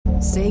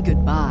Say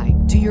goodbye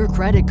to your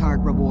credit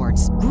card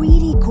rewards.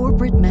 Greedy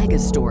corporate mega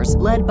stores,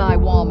 led by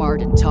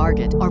Walmart and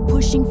Target, are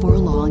pushing for a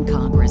law in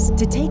Congress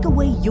to take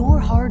away your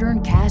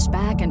hard-earned cash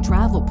back and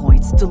travel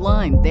points to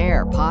line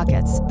their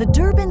pockets. The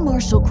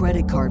Durbin-Marshall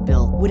credit card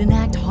bill would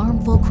enact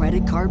harmful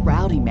credit card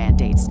routing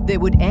mandates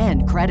that would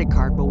end credit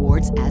card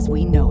rewards as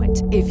we know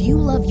it. If you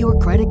love your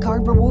credit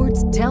card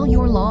rewards, tell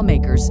your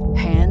lawmakers,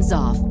 hands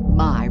off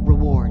my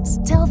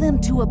rewards. Tell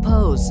them to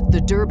oppose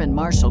the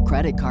Durbin-Marshall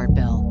credit card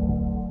bill.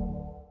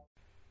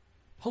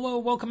 Hello,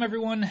 welcome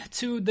everyone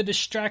to the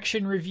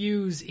Distraction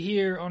Reviews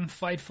here on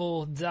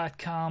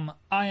Fightful.com.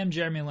 I am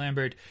Jeremy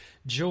Lambert,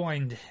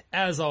 joined,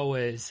 as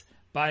always,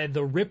 by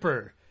the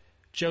Ripper,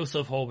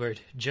 Joseph Holbert.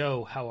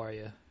 Joe, how are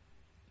you?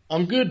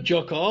 I'm good,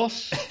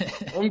 jockass.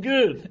 I'm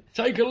good.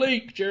 Take a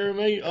leak,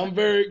 Jeremy. I'm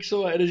very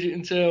excited, as you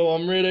can tell.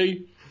 I'm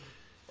ready.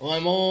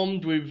 I'm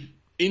armed with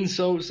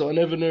insults that I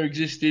never knew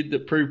existed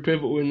that prove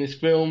pivotal in this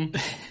film.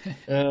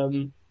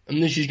 And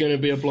this is going to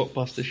be a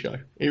blockbuster show.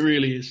 It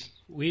really is.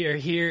 We are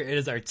here. It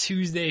is our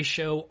Tuesday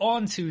show.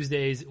 On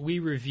Tuesdays, we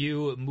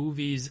review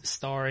movies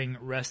starring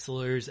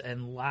wrestlers.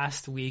 And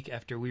last week,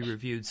 after we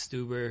reviewed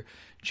Stuber,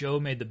 Joe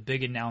made the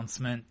big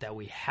announcement that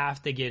we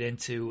have to get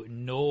into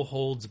No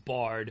Holds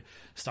Barred,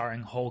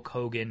 starring Hulk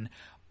Hogan.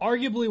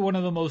 Arguably one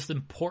of the most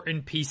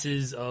important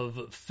pieces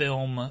of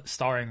film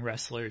starring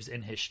wrestlers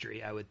in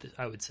history, I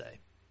would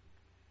say.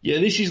 Yeah,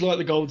 this is like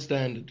the gold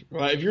standard,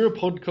 right? If you're a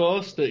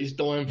podcast that is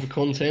dying for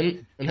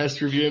content and has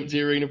to review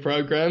empty arena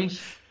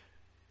programs,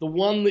 the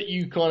one that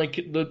you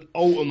the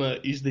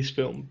ultimate is this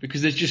film,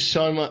 because there's just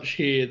so much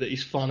here that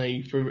is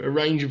funny for a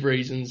range of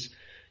reasons.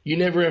 You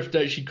never have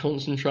to actually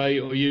concentrate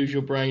or use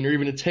your brain or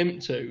even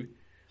attempt to.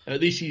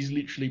 This is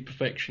literally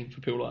perfection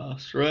for people like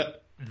us, right?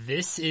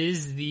 This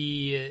is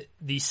the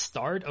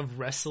start of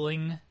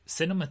wrestling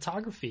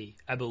cinematography,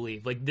 I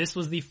believe. Like, this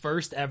was the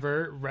first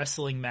ever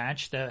wrestling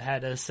match that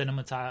had a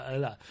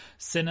cinematic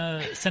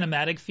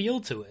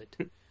feel to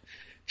it.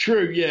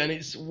 True, yeah, and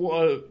it's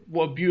what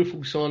a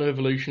beautiful sign of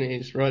evolution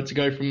it is, right? To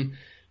go from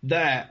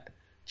that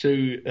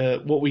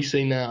to what we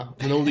see now,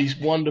 and all these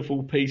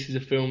wonderful pieces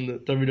of film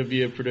that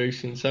WWE are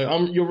producing.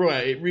 So you're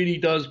right, it really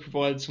does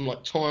provide some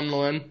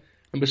timeline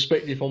and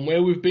perspective on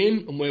where we've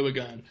been and where we're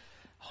going.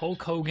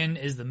 Hulk Hogan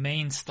is the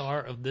main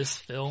star of this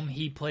film.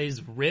 He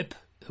plays Rip,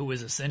 who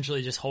is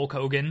essentially just Hulk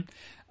Hogan.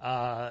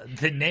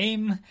 The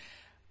name,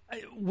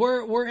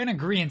 we're in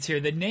agreement here.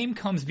 The name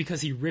comes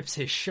because he rips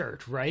his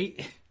shirt,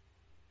 right?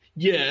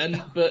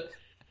 Yeah, but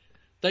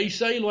they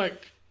say,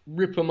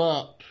 rip him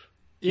up.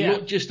 Yeah.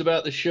 Not just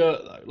about the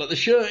shirt, though. The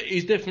shirt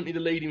is definitely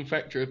the leading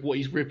factor of what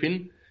he's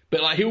ripping.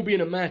 But, he'll be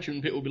in a match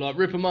and people will be like,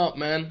 rip him up,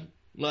 man.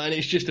 And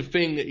it's just a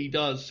thing that he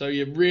does. So,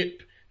 you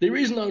rip. There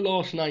is no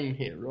last name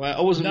here, right? I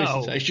wasn't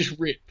missing that. It's just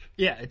Rip.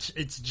 Yeah,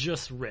 it's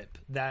just Rip.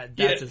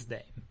 That's his name.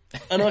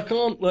 And I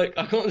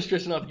can't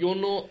stress enough, you're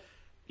not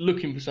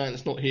looking for something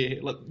that's not here.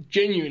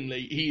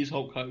 Genuinely, he is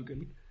Hulk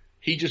Hogan.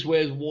 He just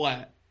wears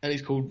white. And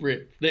he's called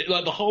Rip.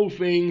 The whole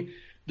thing,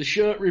 the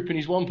shirt ripping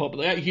is one part,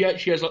 but he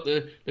actually has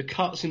the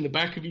cuts in the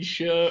back of his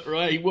shirt,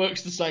 right? He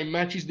works the same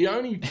matches. The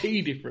only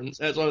key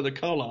difference outside of the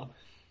colour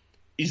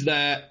is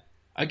that,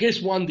 I guess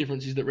one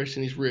difference is that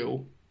wrestling is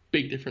real.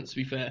 Big difference, to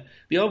be fair.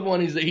 The other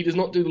one is that he does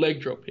not do the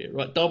leg drop here,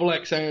 right? Double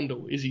axe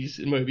handle is his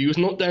move. He was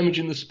not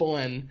damaging the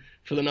spine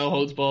for the No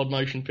Holds Barred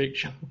motion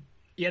picture.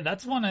 Yeah,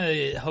 that's one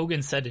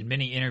Hogan said in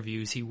many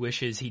interviews. He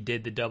wishes he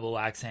did the double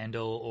axe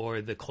handle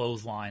or the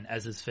clothesline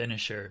as his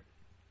finisher,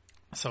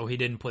 so he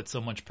didn't put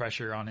so much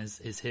pressure on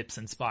his hips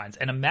and spines.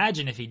 And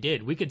imagine if he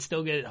did. We could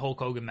still get Hulk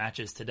Hogan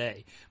matches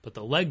today, but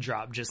the leg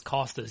drop just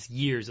cost us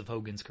years of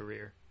Hogan's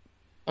career.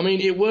 I mean,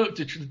 it worked.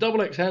 The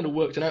double axe handle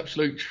worked an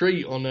absolute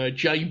treat on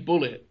Jay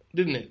Bullet,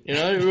 didn't it? You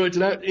know, it worked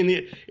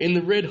in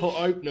the Red Hot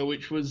opener,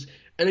 which was,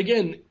 and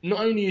again, not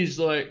only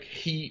is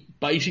he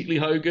basically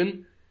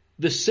Hogan,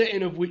 the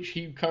setting of which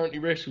he currently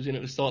wrestles in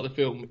at the start of the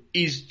film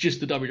is just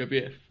the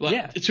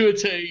WWF. To a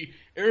T,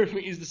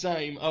 everything is the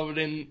same other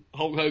than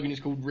Hulk Hogan is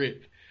called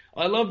Rip.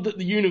 I love that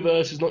the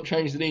universe has not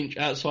changed an inch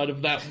outside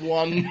of that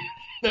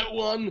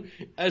one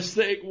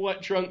aesthetic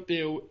white trunk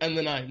deal and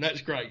the name.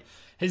 That's great.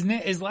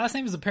 His last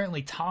name is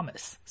apparently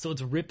Thomas, so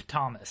it's Rip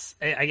Thomas.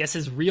 I guess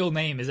his real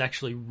name is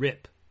actually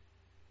Rip.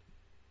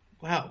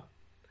 Wow.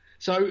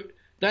 So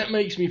that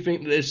makes me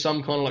think that there's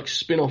some kind of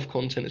spin-off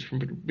content that's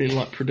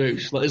been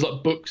produced. There's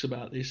books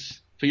about this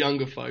for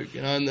younger folk,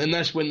 you know, and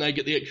that's when they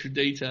get the extra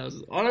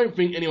details. I don't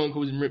think anyone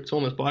calls him Rip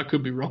Thomas, but I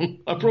could be wrong.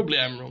 I probably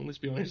am wrong, let's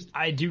be honest.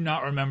 I do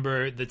not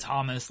remember the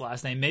Thomas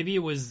last name. Maybe it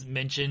was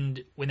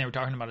mentioned when they were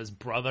talking about his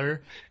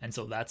brother, and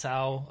so that's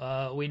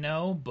how we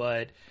know.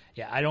 But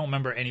yeah, I don't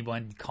remember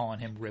anyone calling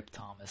him Rip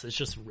Thomas. It's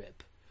just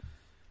Rip.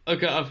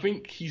 Okay, I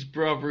think his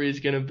brother is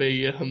going to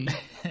be...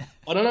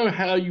 I don't know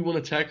how you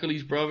want to tackle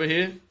his brother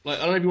here. I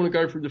don't know if you want to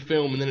go through the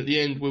film and then at the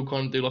end we'll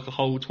kind of do a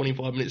whole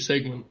 25-minute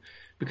segment.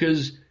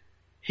 Because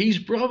his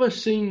brother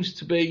seems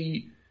to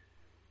be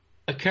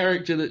a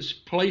character that's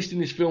placed in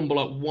this film by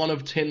one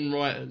of 10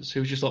 writers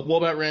who's just what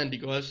about Randy,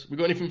 guys? We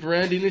got anything for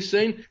Randy in this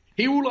scene?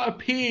 He will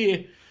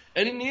appear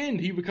And in the end,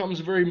 he becomes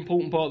a very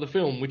important part of the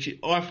film, which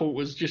I thought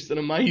was just an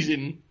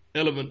amazing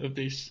element of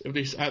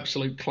this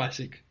absolute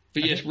classic.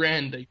 But yes,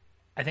 Randy.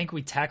 I think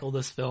we tackle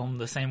this film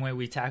the same way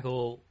we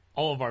tackle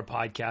all of our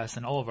podcasts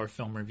and all of our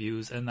film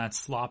reviews, and that's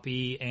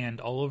sloppy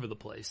and all over the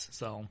place.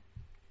 So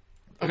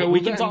okay,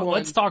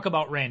 let's talk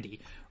about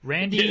Randy.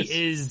 Randy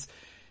is,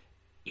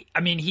 I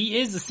mean, he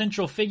is a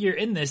central figure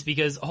in this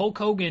because Hulk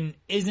Hogan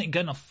isn't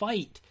going to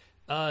fight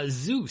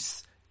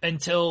Zeus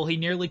until he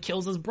nearly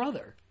kills his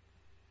brother.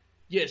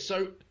 Yeah,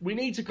 so we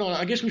need to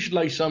I guess we should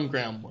lay some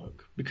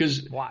groundwork,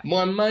 because Why?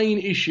 My main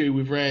issue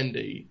with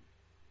Randy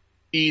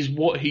is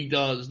what he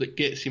does that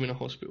gets him in a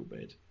hospital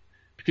bed.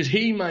 Because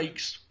he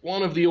makes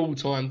one of the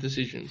all-time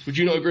decisions. Would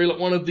you not agree? Like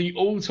one of the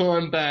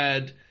all-time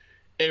bad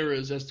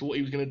errors as to what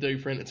he was going to do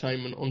for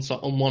entertainment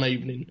on one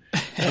evening.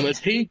 As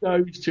he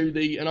goes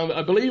to and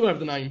I believe I have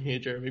the name here,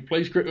 Jeremy,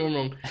 please correct me if I'm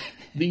wrong,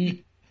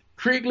 the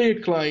critically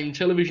acclaimed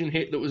television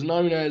hit that was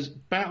known as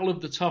Battle of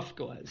the Tough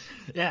Guys.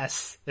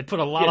 Yes, they put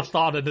a lot of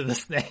thought into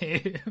this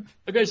name.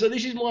 Okay, so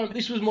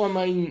this was my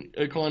main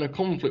kind of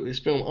conflict with this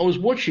film. I was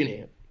watching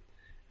it,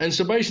 and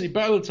so basically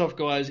Battle of the Tough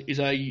Guys is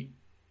a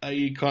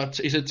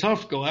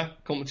tough guy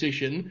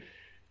competition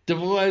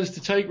devised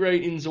to take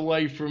ratings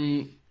away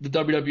from the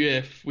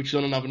WWF, which is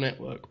on another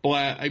network,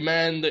 by a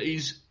man that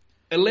is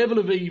a level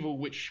of evil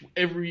which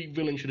every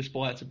villain should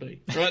aspire to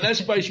be. Right?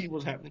 That's basically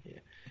what's happening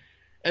here.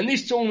 And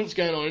this tournament's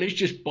going on, and it's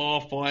just bar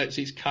fights,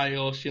 it's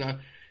chaos, you know.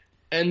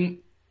 And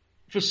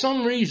for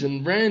some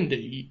reason,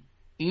 Randy,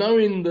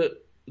 knowing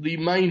that the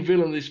main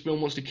villain of this film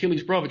wants to kill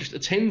his brother, just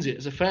attends it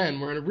as a fan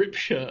wearing a Rip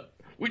shirt,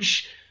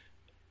 which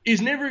is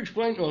never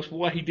explained to us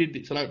why he did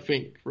this, I don't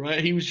think,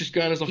 right? He was just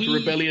going as like a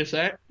rebellious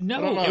act.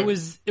 No, it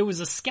was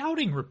a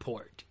scouting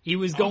report. He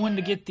was going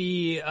to get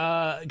the,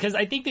 because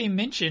I think they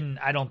mention,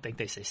 I don't think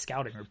they say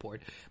scouting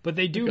report, but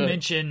they do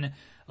mention,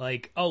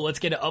 like, oh, let's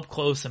get an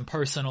up-close and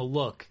personal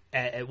look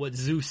at what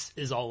Zeus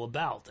is all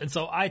about. And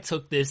so I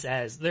took this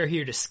as they're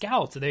here to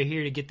scout. They're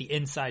here to get the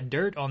inside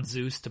dirt on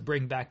Zeus to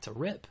bring back to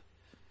Rip.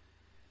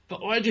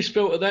 But I just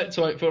felt at that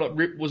time, it felt like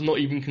Rip was not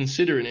even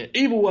considering it.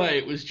 Either way,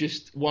 it was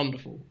just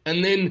wonderful.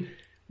 And then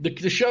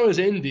the show has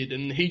ended,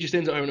 and he just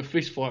ends up having a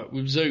fist fight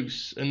with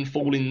Zeus and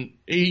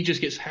he just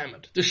gets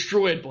hammered,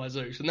 destroyed by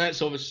Zeus. And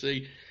that's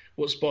obviously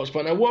what sparks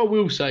fun. Now, what I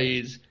will say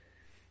is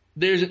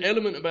there's an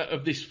element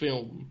of this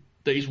film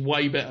that is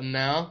way better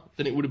now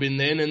than it would have been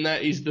then, and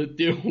that is the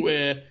deal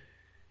where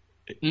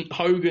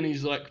Hogan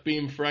is like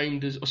being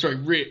framed as,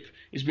 Rip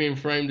is being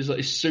framed as like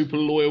this super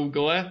loyal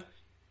guy.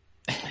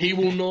 He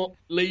will not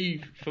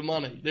leave for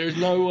money. There is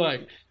no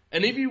way.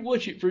 And if you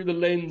watch it through the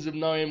lens of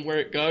knowing where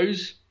it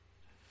goes,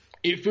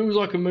 it feels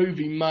like a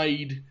movie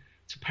made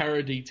to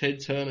parody Ted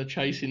Turner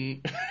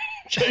chasing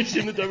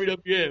the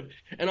WWF.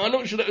 And I'm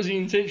not sure that was the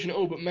intention at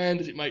all, but man,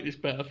 does it make this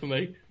better for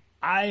me.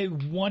 I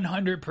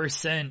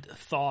 100%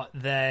 thought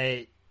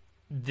that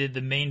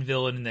the main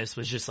villain in this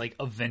was just like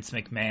a Vince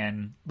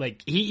McMahon.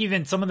 Like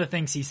some of the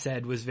things he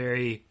said was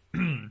very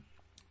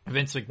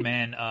Vince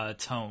McMahon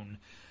tone.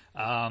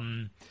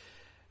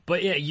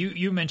 But yeah,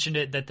 you mentioned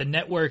it, that the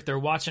network, they're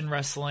watching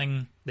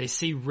wrestling, they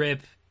see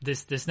Rip,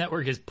 this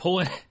network is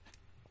pulling.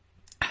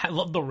 I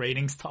love the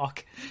ratings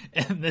talk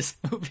in this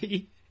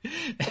movie.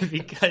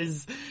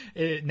 Because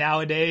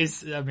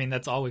nowadays, I mean,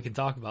 that's all we can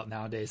talk about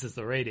nowadays is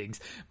the ratings.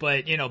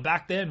 But, you know,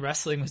 back then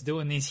wrestling was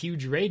doing these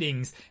huge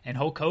ratings, and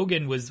Hulk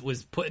Hogan was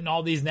putting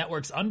all these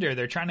networks under.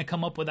 They're trying to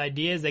come up with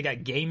ideas. They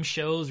got game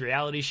shows,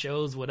 reality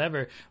shows,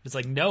 whatever. It's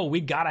like, no, we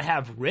gotta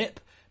have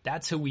Rip.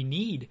 That's who we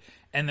need.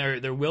 And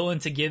they're willing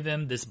to give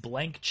him this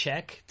blank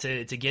check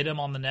to get him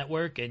on the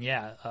network. And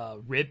yeah,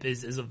 Rip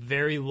is a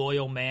very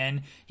loyal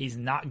man. He's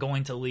not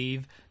going to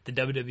leave the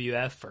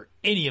WWF for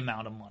any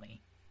amount of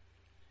money.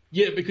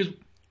 Yeah, because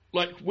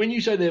like when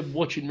you say they're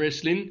watching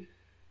wrestling,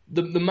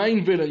 the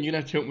main villain, you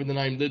have to help me with the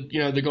name.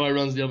 The guy who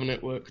runs the other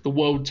network, the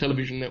World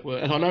Television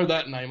Network. And I know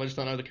that name, I just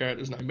don't know the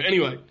character's name. But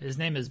anyway, his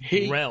name is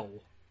Brel.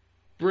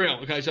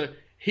 Brel. Okay, so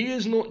he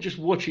is not just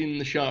watching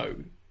the show,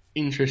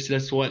 interested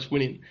as to why it's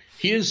winning.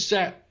 He has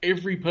sat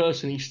every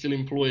person he still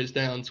employs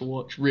down to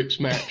watch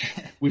Rip's match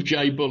with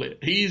Jay Bullitt.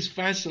 He is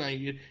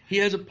fascinated. He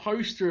has a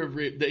poster of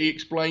Rip that he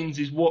explains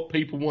is what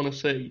people want to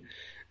see.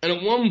 And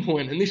at one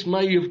point, and this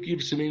may have given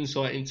some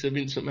insight into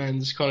Vince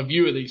McMahon's kind of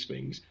view of these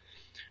things,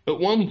 at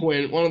one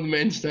point, one of the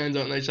men stands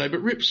up and they say,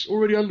 but Rip's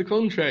already under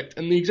contract.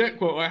 And the exact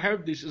quote, I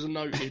have this as a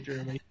note here,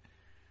 Jeremy.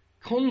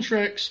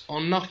 Contracts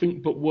are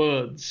nothing but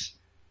words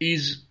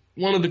is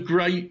one of the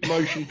great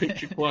motion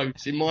picture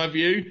quotes, in my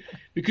view.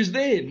 Because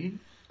then,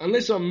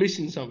 unless I'm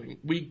missing something,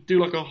 we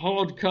do like a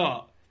hard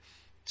cut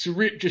to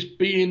Rip just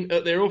being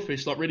at their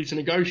office, like ready to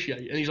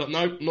negotiate. And he's like,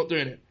 no, I'm not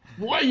doing it.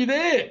 Why are you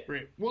there,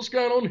 Rip? What's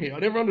going on here? I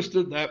never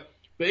understood that.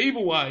 But either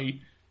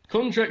way,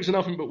 contracts are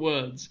nothing but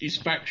words is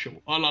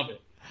factual. I love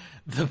it.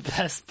 The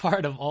best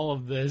part of all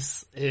of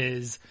this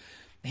is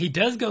he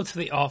does go to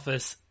the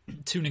office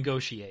to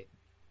negotiate.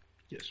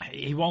 Yes.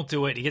 He won't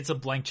do it. He gets a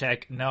blank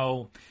check.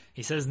 No.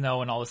 He says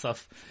no and all this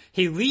stuff.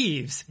 He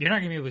leaves. You're not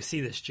going to be able to see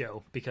this,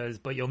 Joe,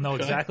 but you'll know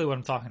exactly what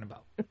I'm talking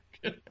about.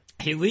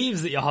 He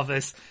leaves the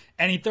office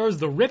and he throws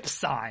the Rip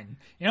sign.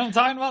 You know what I'm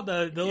talking about?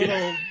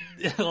 The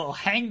little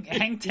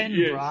hang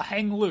 10, bra,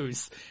 hang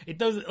loose. It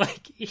does,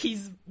 like,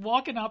 he's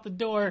walking out the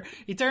door,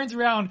 he turns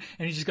around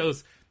and he just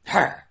goes,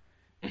 her.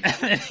 And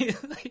then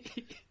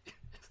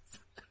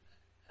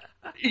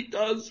he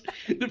does.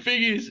 The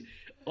thing is,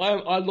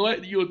 I like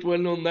that you're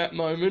dwelling on that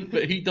moment,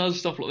 but he does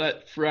stuff like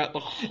that throughout the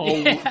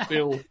whole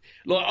film.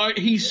 Like,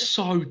 he's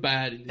so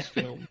bad in this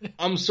film.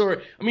 I'm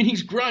sorry. I mean,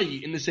 he's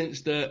great in the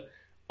sense that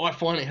I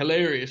find it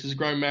hilarious as a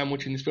grown man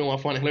watching this film.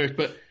 I find it hilarious,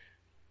 but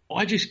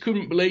I just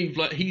couldn't believe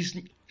like he's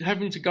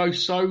having to go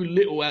so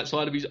little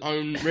outside of his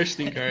own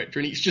wrestling character,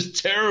 and it's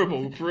just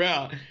terrible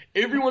throughout.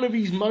 Every one of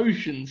his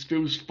motions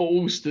feels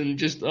forced and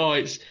just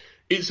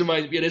it's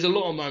amazing. Yeah, there's a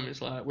lot of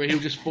moments like that where he'll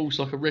just force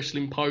like a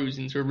wrestling pose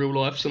into a real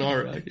life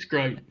scenario. It's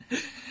great.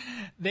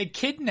 They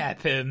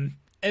kidnap him.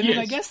 And then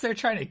I guess they're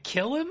trying to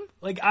kill him?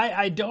 Like,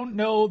 I don't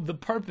know the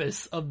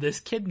purpose of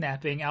this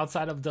kidnapping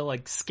outside of to,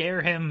 like,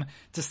 scare him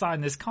to sign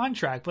this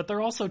contract, but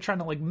they're also trying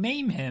to, like,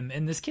 maim him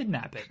in this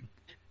kidnapping.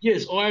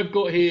 Yes, I've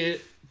got here,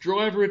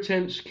 driver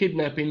attempts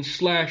kidnapping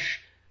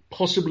 /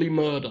 possibly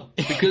murder.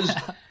 Because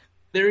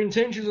their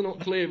intentions are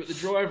not clear, but the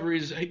driver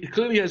he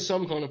clearly has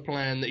some kind of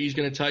plan that he's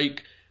going to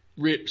take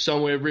Rip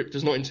somewhere Rip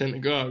does not intend to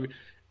go.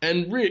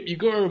 And Rip, you've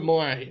got to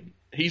admire him.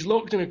 He's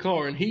locked in a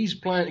car, and his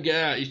plan to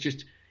get out is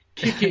just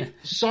kick it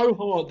so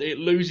hard that it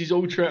loses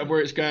all track of where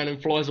it's going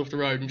and flies off the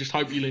road and just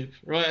hope you live,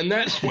 right? And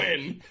that's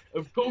when,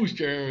 of course,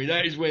 Jeremy,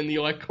 that is when the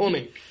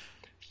iconic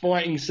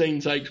fighting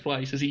scene takes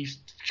place as he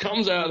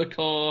comes out of the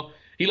car.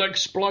 He, like,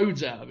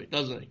 explodes out of it,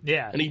 doesn't he?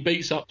 Yeah. And he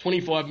beats up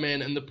 25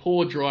 men, and the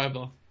poor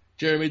driver,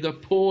 Jeremy, the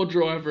poor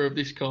driver of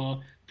this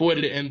car, boy,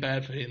 did it end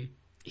bad for him.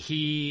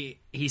 He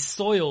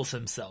soils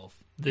himself,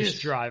 this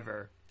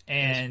driver,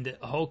 and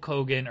Hulk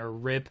Hogan or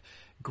Rip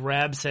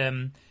grabs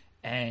him,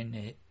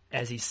 and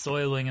as he's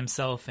soiling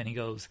himself, and he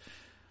goes,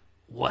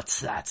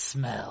 "What's that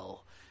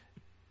smell?"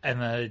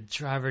 And the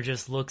driver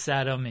just looks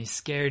at him, he's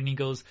scared, and he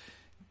goes,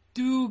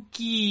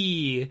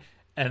 "Dookie."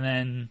 And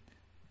then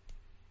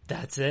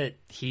that's it.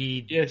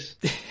 Yes.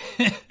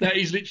 That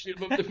is literally,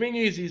 but the thing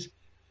is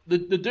the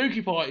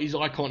Dookie part is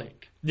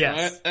iconic.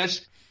 Yes.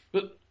 Right?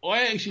 But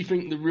I actually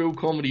think the real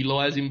comedy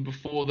lies in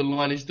before the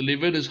line is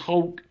delivered, as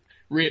Hulk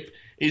Rip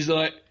is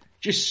like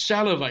just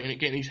salivating at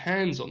getting his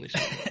hands on this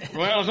thing,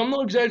 right? Like, I'm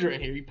not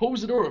exaggerating here. He pulls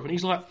the door off and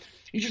he's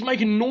just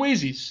making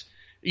noises.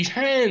 His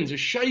hands are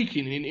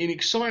shaking in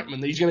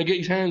excitement that he's going to get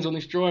his hands on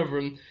this driver,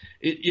 and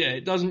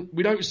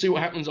we don't see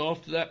what happens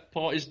after that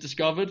part is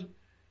discovered.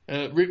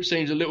 Rip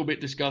seems a little bit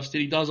disgusted.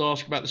 He does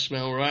ask about the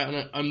smell,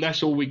 right? And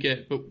that's all we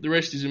get, but the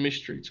rest is a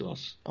mystery to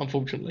us,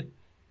 unfortunately.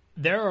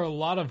 There are a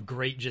lot of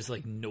great just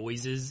like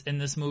noises in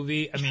this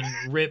movie. I mean,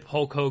 Rip,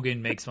 Hulk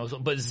Hogan makes most of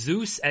them, but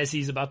Zeus, as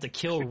he's about to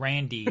kill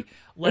Randy,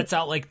 lets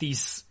out like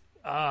these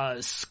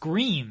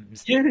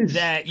screams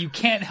that you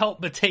can't help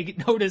but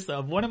take notice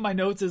of. One of my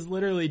notes is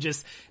literally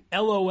just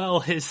LOL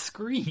his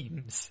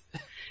screams.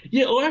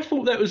 Yeah, I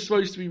thought that was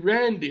supposed to be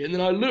Randy, and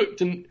then I looked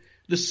and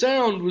the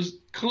sound was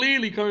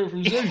clearly coming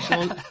from Zeus.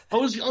 Yeah.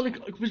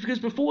 Because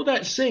before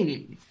that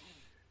scene,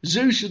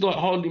 Zeus had like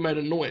hardly made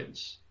a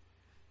noise.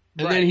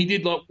 And then he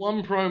did like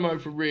one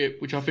promo for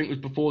Rip, which I think was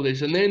before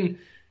this. And then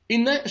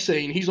in that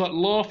scene, he's like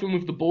laughing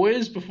with the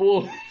boys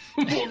before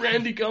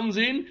Randy comes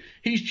in.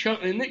 He's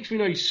chuckling. Next thing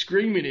you know, he's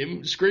screaming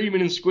and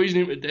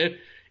squeezing him to death.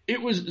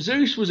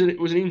 Zeus was an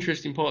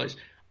interesting part.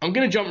 I'm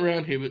going to jump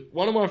around here, but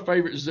one of my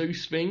favourite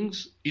Zeus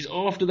things is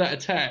after that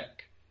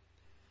attack,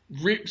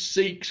 Rip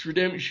seeks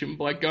redemption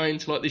by going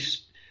to like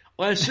this.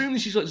 I assume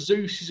this is like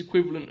Zeus's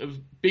equivalent of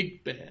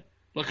Big Bear.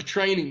 Like a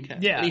training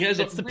camp. Yeah, and he has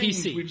like the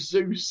rings PC with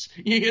Zeus.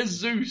 He has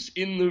Zeus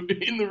in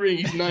the ring,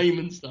 his name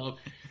and stuff.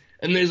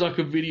 And there's like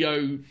a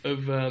video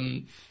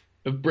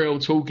of Brel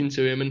talking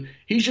to him, and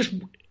he's just,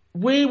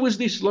 where was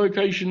this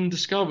location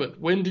discovered?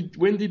 When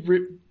did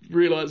Rip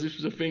realise this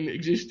was a thing that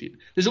existed?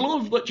 There's a lot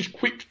of like just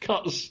quick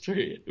cuts to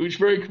it, which is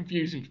very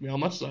confusing for me, I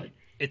must say.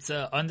 It's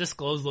an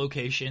undisclosed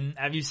location.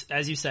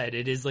 As you said,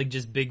 it is like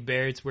just Big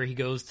Bear. It's where he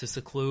goes to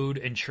seclude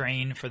and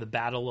train for the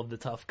Battle of the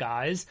Tough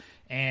Guys.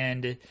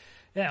 And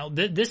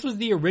this was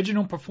the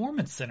original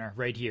Performance Center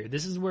right here.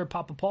 This is where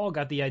Papa Paul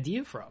got the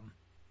idea from.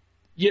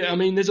 Yeah, I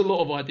mean, there's a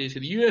lot of ideas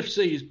here. The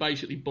UFC is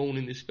basically born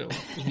in this film.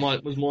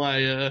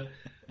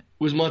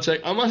 Was my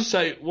take. I must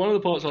say, one of the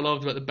parts I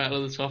loved about the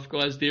Battle of the Tough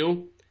Guys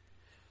deal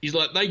is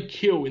like they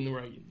kill in the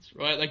ratings,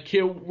 right? They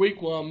kill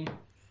week one,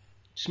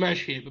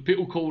 smash hit, but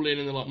people call in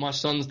and they're like, "My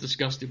son's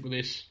disgusted with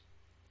this."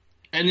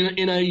 And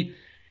in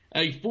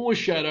a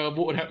foreshadow of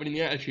what would happen in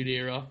the Attitude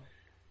Era,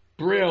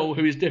 Brel,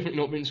 who is definitely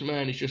not Vince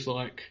McMahon, is just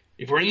like,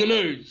 if we're in the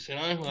news, you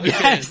know? Like,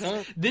 yes,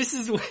 huh? This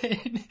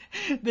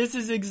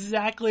is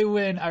exactly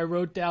when I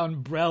wrote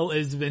down Brel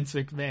is Vince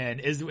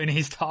McMahon, is when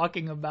he's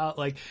talking about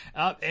like,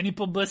 any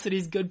publicity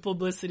is good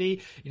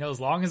publicity, you know, as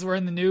long as we're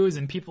in the news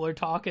and people are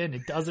talking,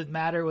 it doesn't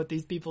matter what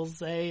these people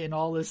say and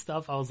all this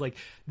stuff. I was like,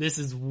 this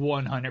is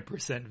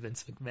 100%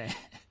 Vince McMahon.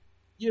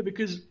 Yeah,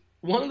 because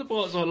one of the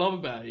parts I love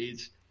about it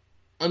is,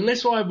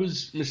 unless I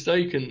was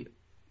mistaken,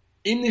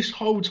 in this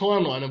whole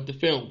timeline of the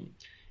film,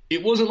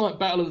 it wasn't like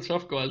Battle of the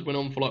Tough Guys went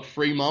on for like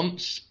 3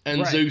 months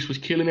and Right. Zeus was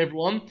killing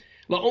everyone.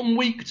 Like on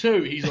week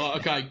 2, he's like,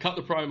 okay, cut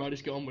the promo,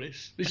 let's get on with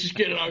this. Let's just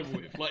get it over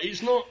with. Like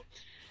it's not.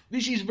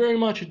 This is very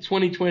much a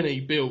 2020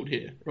 build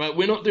here, right?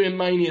 We're not doing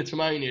Mania to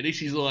Mania.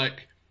 This is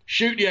like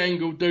shoot the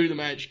angle, do the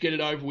match, get it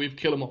over with,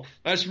 kill them off.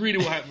 That's really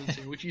what happens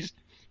here,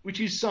 which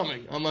is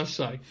something, I must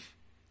say.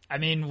 I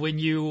mean, when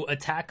you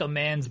attack a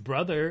man's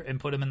brother and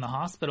put him in the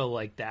hospital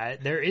like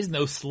that, there is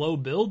no slow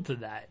build to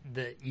that.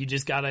 That you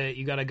just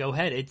gotta go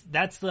ahead.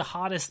 That's the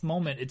hottest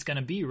moment it's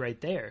gonna be right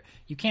there.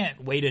 You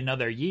can't wait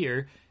another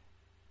year.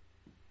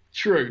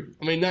 True.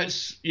 I mean,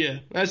 that's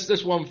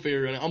one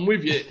theory on it. I'm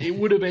with you. It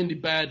would have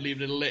ended badly if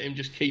they'd let him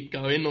just keep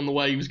going on the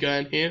way he was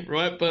going here,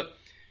 right? But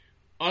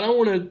I don't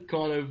want to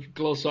kind of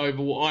gloss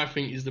over what I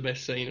think is the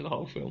best scene of the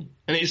whole film.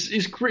 And it's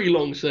a pretty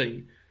long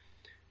scene.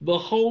 The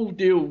whole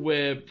deal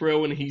where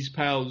Brill and his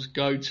pals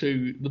go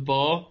to the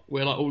bar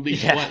where like all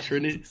these fights are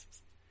in it.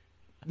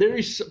 There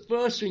is,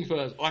 first thing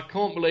first, I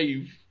can't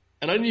believe,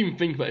 and I didn't even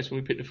think about this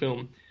when we picked the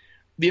film,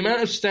 the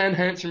amount of Stan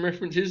Hansen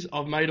references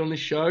I've made on this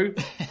show,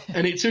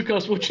 and it took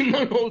us watching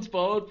No Holds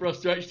Barred for us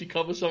to actually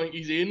cover something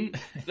he's in.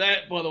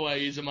 That, by the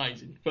way, is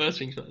amazing. First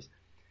things first.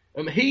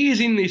 He is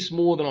in this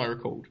more than I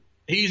recalled.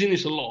 He's in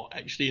this a lot,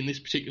 actually, in this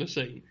particular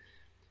scene.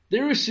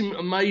 There are some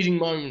amazing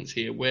moments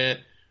here where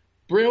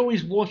Brill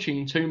is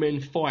watching 2 men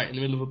fight in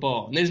the middle of a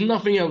bar, and there's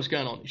nothing else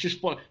going on. It's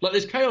just like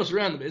there's chaos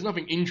around them, but there's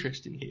nothing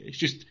interesting here. It's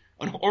just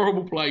an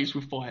horrible place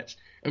with fights.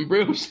 And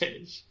Brill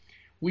says,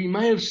 we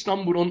may have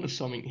stumbled onto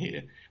something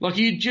here. Like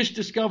he had just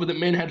discovered that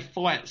men had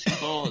fights in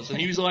bars, and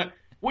he was like,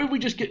 why don't we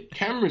just get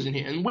cameras in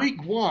here? And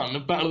week 1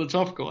 of Battle of the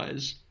Tough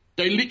Guys,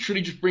 they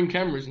literally just bring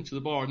cameras into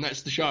the bar, and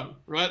that's the show,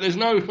 right? There's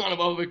no kind of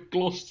other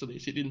gloss to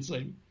this, it didn't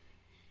seem.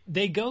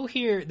 They go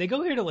here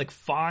to like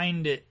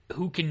find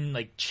who can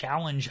like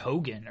challenge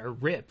Hogan or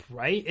Rip,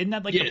 right? Isn't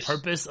that like the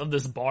purpose of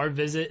this bar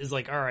visit? Is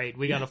like, all right,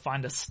 we got to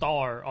find a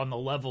star on the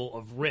level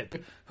of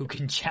Rip who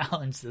can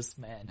challenge this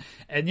man.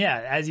 And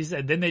yeah, as you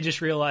said, then they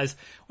just realize,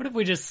 what if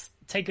we just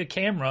take a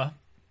camera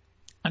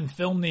and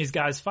film these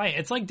guys fight?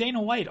 It's like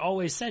Dana White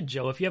always said,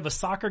 Joe, if you have a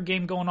soccer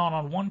game going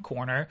on one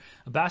corner,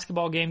 a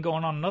basketball game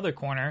going on another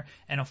corner,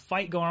 and a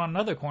fight going on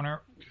another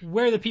corner,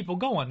 where are the people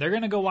going? They're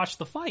going to go watch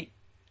the fight.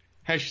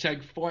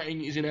 Hashtag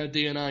fighting is in our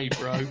DNA,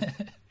 bro.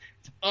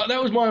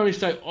 That was my honest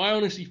take. I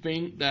honestly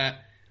think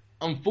that,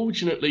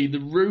 unfortunately, the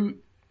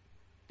route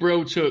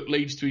Brill took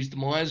leads to his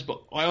demise,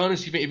 but I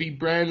honestly think if he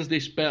brands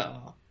this better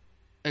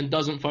and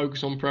doesn't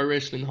focus on pro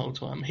wrestling the whole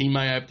time, he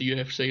may have the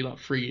UFC like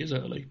 3 years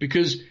early.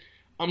 Because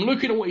I'm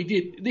looking at what he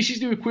did. This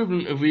is the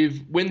equivalent of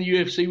when the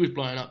UFC was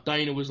blowing up,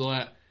 Dana was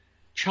like,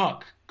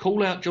 Chuck,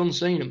 call out John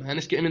Cena, man.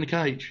 Let's get him in the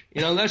cage.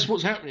 You know, that's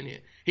what's happening here.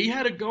 He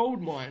had a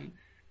gold mine,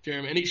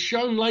 Jeremy, and it's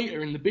shown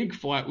later in the big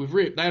fight with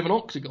Rip. They have an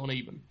octagon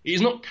even. It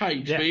is not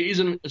cage, but it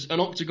is an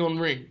octagon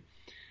ring.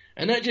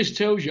 And that just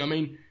tells you, I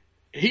mean,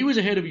 he was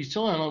ahead of his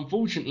time,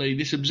 unfortunately,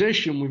 this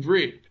obsession with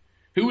Rip,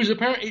 who was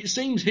apparently, it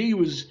seems he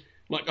was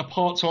like a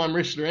part-time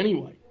wrestler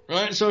anyway,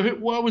 right? So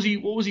what was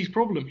his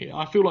problem here?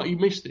 I feel like he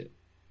missed it.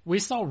 We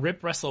saw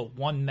Rip wrestle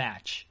 1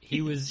 match.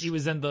 He was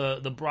in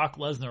the Brock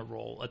Lesnar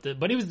role,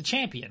 but he was the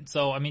champion.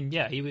 So, I mean,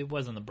 yeah, he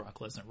was in the Brock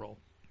Lesnar role.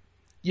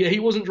 Yeah, he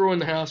wasn't drawing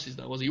the houses,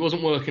 though, was he? He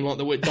wasn't working like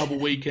the double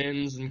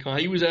weekends and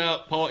he was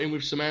out partying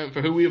with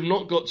Samantha, who we have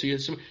not got to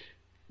yet. So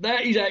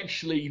that is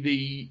actually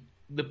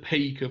the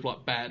peak of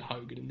like bad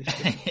Hogan in this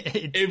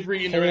film.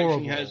 Every interaction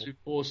horrible. He has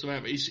with poor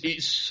Samantha,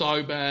 it's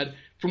so bad.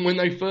 From when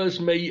they first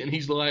meet and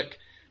he's like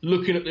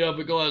looking at the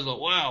other guys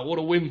like, wow, what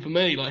a win for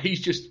me. Like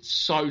he's just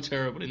so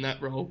terrible in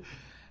that role.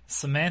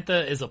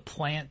 Samantha is a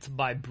plant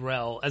by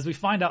Brell. As we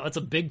find out, that's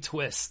a big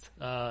twist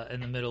in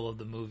the middle of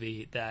the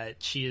movie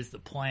that she is the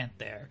plant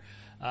there.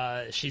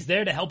 She's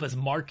there to help us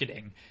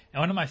marketing.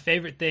 And one of my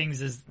favorite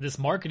things is this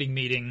marketing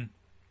meeting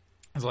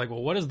is like,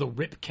 well, what does the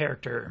Rip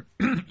character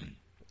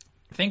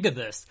think of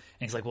this?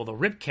 And he's like, well, the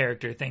Rip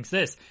character thinks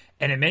this.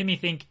 And it made me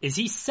think, is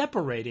he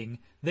separating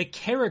the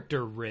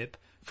character Rip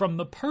from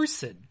the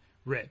person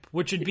Rip,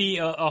 which would be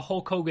a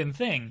Hulk Hogan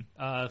thing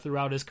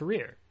throughout his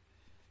career?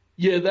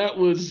 Yeah, that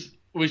was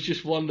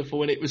just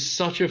wonderful. And it was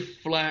such a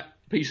flat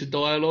piece of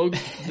dialogue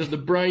that the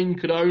brain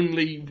could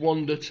only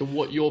wander to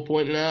what you're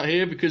pointing out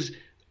here, because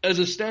as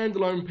a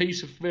standalone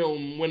piece of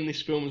film, when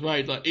this film was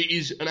made, like it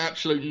is an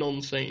absolute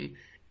non-scene.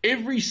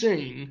 Every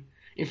scene,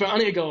 in fact, I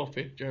need to go off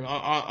here, Jeremy.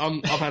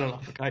 I've had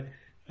enough, okay?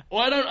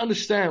 I don't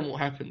understand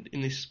what happened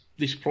in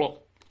this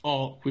plot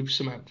arc with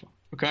Samantha,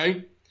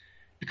 okay?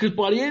 Because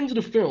by the end of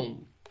the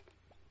film,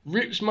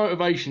 Rip's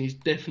motivation is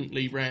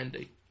definitely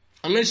Randy.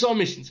 Unless I'm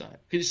missing something.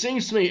 Because it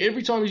seems to me,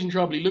 every time he's in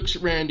trouble, he looks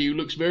at Randy, who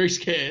looks very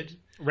scared.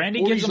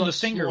 Randy gives him the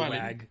finger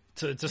wag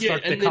to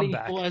start the comeback. And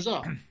then he fires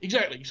up.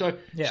 Exactly. So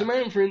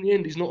Samantha in the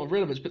end is not of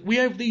relevance. But we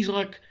have these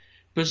like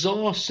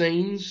bizarre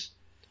scenes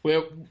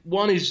where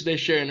one is they're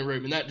sharing a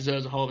room and that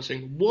deserves a half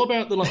scene. What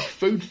about the like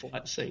food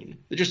fight scene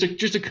that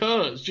just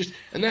occurs?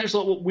 And that's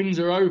like what wins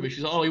her over.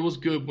 She's like, oh, he was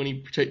good when he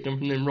protected them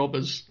from them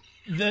robbers.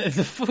 The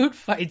food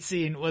fight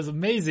scene was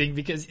amazing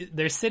because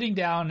they're sitting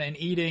down and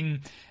eating,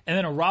 and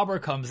then a robber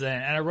comes in,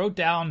 and I wrote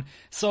down,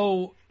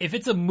 so if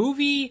it's a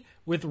movie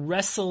with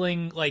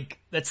wrestling, like,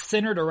 that's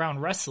centered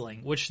around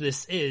wrestling, which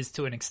this is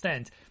to an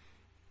extent,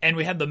 and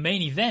we had the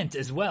main event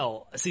as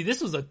well. See, this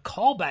was a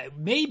callback,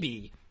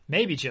 maybe,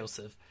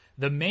 Joseph,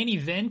 the main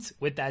event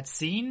with that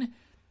scene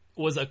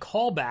was a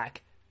callback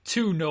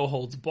to No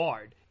Holds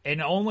Barred. And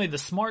only the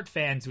smart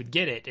fans would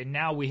get it, and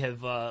now we have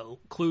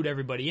clued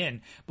everybody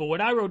in. But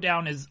what I wrote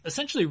down is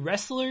essentially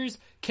wrestlers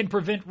can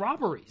prevent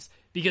robberies.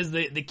 Because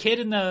the kid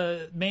in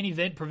the main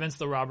event prevents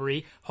the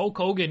robbery. Hulk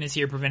Hogan is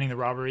here preventing the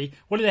robbery.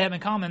 What do they have in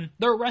common?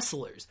 They're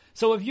wrestlers.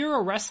 So if you're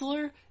a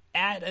wrestler,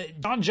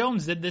 John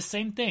Jones did this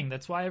same thing.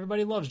 That's why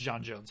everybody loves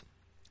John Jones.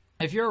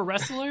 If you're a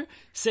wrestler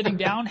sitting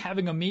down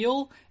having a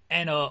meal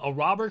and a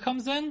robber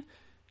comes in,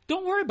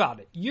 don't worry about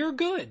it. You're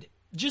good.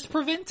 Just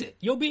prevent it.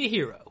 You'll be a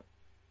hero.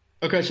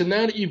 Okay, so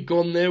now that you've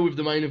gone there with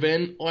the main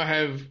event, I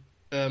have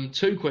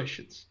two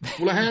questions.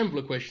 Well, a handful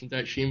of questions,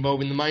 actually,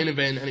 involving the main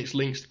event and its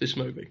links to this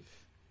movie.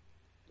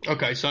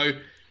 Okay, so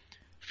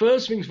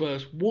first things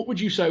first, what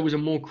would you say was a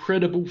more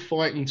credible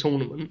fighting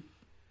tournament?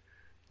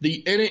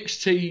 The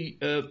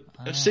NXT,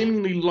 a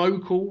seemingly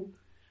local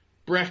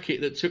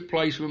bracket that took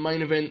place with a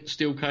main event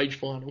steel cage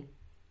final,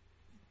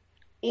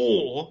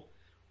 or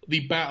the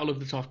Battle of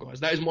the Tough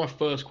Guys? That is my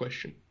first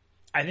question.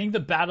 I think the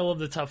Battle of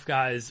the Tough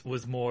Guys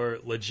was more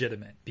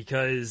legitimate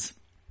because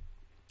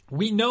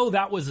we know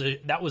that was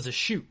a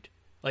shoot.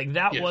 Like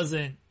that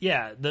wasn't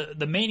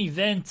the main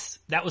event,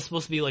 that was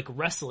supposed to be like a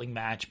wrestling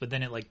match, but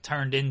then it like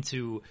turned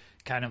into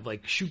kind of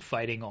like shoot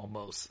fighting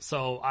almost.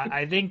 So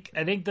I think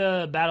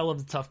the Battle of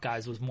the Tough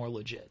Guys was more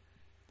legit.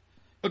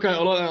 Okay, I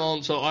like that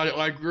answer.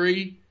 I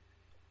agree.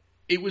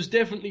 It was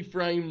definitely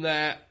framed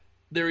that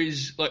there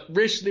is, like,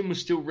 wrestling was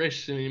still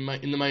wrestling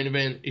in the main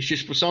event. It's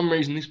just for some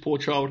reason this poor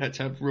child had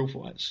to have real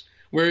fights.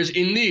 Whereas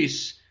in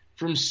this,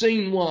 from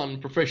scene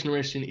one, professional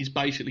wrestling is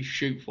basically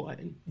shoot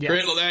fighting. Yes.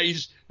 Correct? Like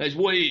that is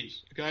what it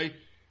is, okay?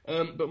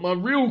 But my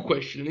real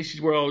question, and this is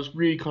where I was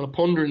really kind of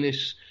pondering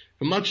this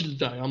for much of the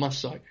day, I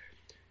must say,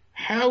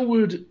 how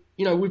would,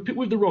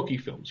 with the Rocky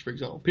films, for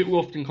example, people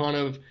often kind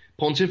of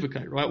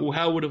pontificate, right? Well,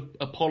 how would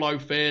Apollo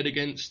fared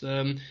against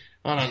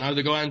I don't know,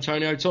 the guy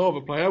Antonio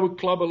Tarver played? How would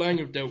Clubber Lang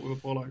have dealt with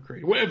Apollo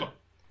Creed? Whatever.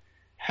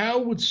 How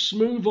would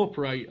Smooth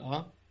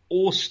Operator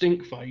or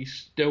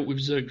Stinkface dealt with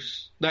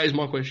Zeus? That is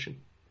my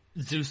question.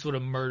 Zeus would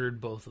have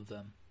murdered both of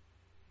them.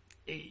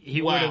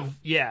 He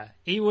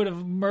would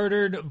have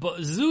murdered,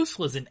 but Zeus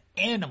was an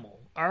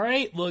animal, all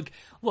right? Look,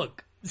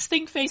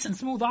 Stinkface and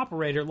Smooth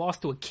Operator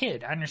lost to a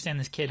kid. I understand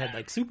this kid had,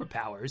 like,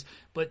 superpowers,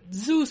 but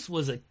Zeus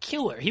was a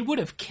killer. He would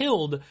have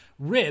killed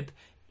Rip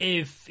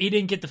if he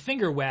didn't get the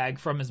finger wag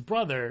from his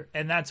brother,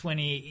 and that's when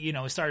he,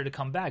 started to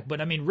come back.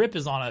 But, I mean, Rip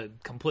is on a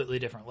completely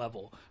different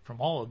level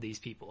from all of these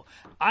people.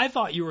 I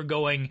thought you were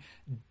going,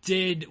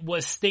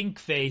 was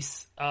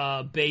Stinkface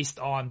based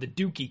on the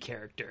Dookie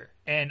character?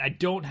 And I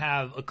don't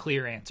have a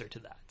clear answer to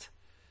that.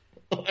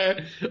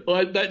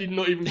 That did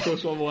not even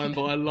cross my mind,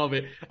 but I love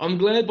it. I'm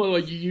glad, by the way,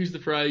 you used the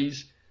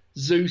phrase,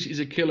 Zeus is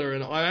a killer,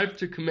 and I have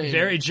to commend...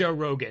 Very Joe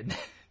Rogan.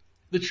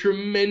 The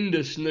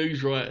tremendous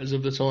news writers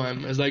of the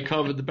time as they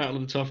covered the Battle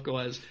of the Tough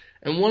Guys.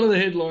 And one of the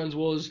headlines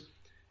was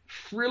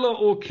Thriller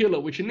or Killer,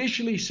 which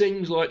initially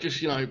seems like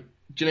just,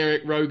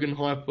 generic Rogan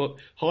hyperbole.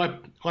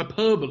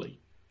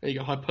 There you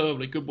go,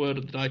 hyperbole, good word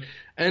of the day.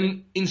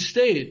 And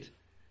instead,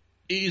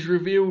 it is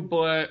revealed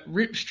by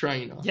Rip's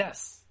trainer.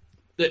 Yes.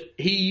 That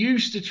he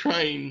used to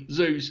train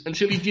Zeus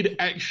until he did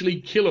actually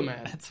kill a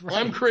man. That's right.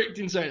 I'm correct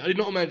in saying, I did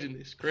not imagine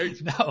this,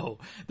 correct? No,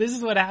 this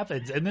is what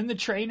happens. And then the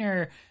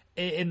trainer...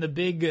 in the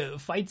big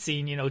fight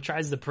scene,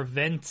 tries to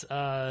prevent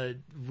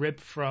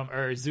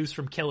Zeus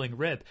from killing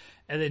Rip,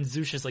 and then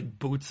Zeus just like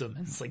boots him,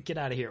 and it's like, get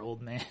out of here,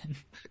 old man.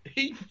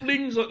 He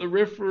flings like the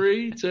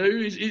referee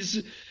too.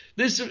 It's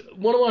this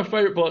one of my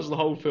favourite parts of the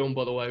whole film,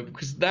 by the way,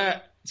 because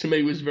that to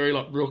me was very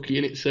like Rocky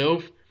in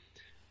itself.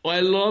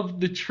 I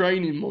loved the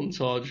training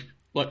montage,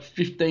 like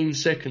 15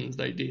 seconds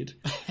they did,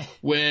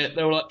 where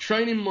they were like,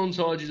 training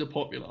montages are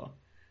popular.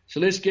 So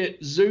let's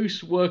get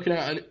Zeus working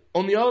out, and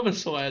on the other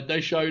side,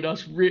 they showed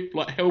us Rip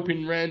like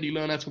helping Randy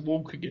learn how to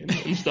walk again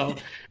and stuff.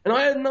 And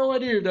I had no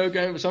idea if they were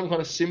going for some kind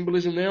of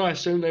symbolism there. I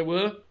assumed they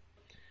were,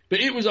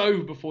 but it was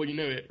over before you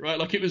knew it, right?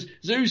 Like it was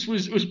Zeus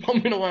was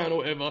pumping away or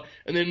whatever,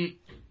 and then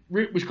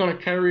Rip was kind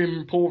of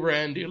carrying poor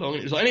Randy along. And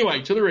it was like,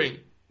 anyway, to the ring.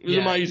 It was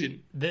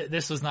amazing.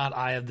 This was not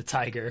Eye of the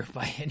Tiger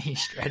by any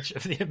stretch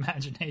of the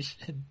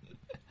imagination.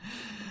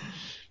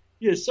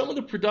 Yeah, some of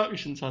the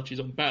production touches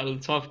on Battle of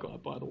the Tough Guy,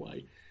 by the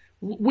way.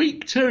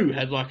 Week 2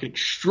 had like an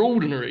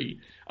extraordinary,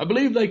 I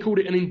believe they called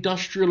it an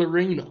industrial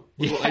arena,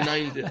 was what they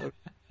named it.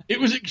 It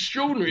was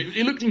extraordinary.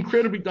 It looked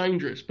incredibly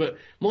dangerous, but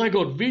my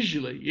God,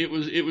 visually, it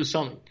was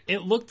something.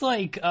 It looked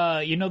like,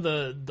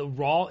 the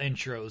Raw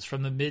intros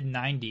from the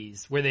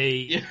mid-90s where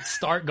they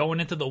start going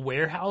into the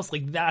warehouse.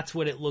 Like, that's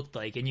what it looked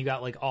like. And you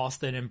got like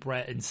Austin and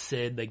Brett and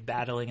Sid like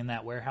battling in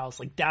that warehouse.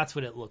 Like, that's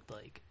what it looked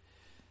like.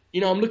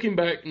 I'm looking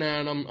back now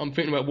and I'm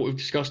thinking about what we've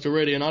discussed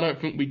already, and I don't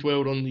think we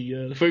dwelled on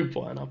the food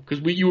fight enough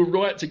because you were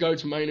right to go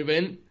to main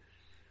event,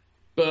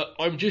 but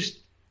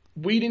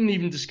we didn't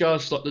even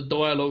discuss like the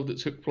dialogue that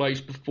took place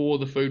before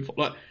the food fight.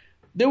 Like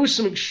there was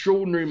some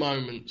extraordinary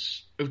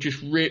moments of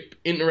just Rip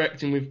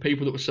interacting with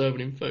people that were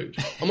serving him food.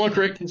 Am I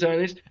correct in saying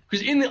this?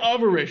 Because in the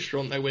other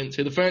restaurant they went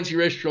to, the fancy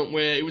restaurant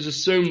where it was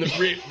assumed that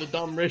Rip, the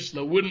dumb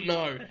wrestler, wouldn't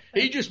know.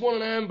 He just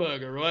wanted an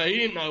hamburger, right? He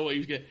didn't know what he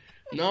was getting.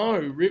 No,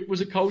 Rip was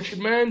a cultured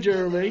man,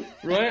 Jeremy,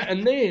 right?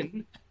 And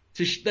then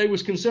they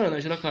was concerned.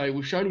 They said, okay,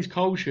 we've shown he's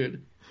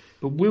cultured,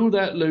 but will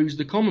that lose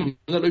the common?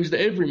 Will that lose the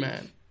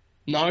everyman?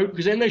 No,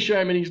 because then they show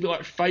him in his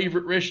like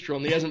favourite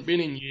restaurant he hasn't been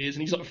in years,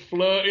 and he's like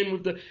flirting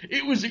with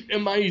It was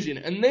amazing.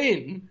 And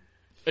then,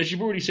 as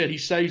you've already said, he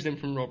saves them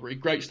from robbery.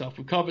 Great stuff.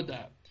 We've covered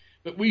that.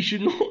 But we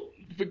should not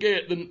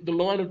forget the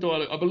line of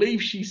dialogue. I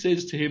believe she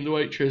says to him, the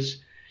waitress,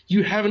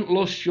 "You haven't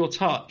lost your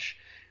touch,"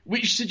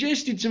 which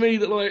suggested to me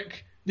that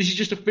like this is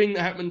just a thing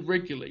that happened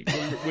regularly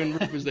when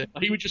Rick was there.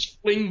 He would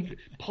just fling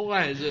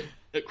pies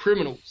at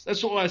criminals.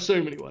 That's what I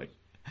assume anyway.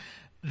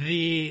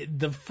 The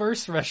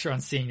first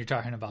restaurant scene you're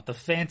talking about, the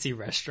fancy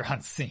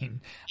restaurant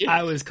scene, yes.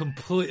 I was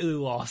completely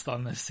lost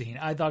on this scene.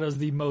 I thought it was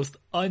the most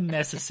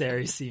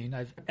unnecessary scene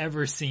I've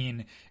ever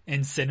seen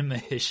in cinema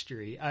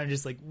history. I'm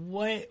just like,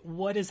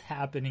 what is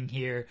happening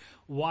here?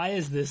 Why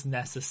is this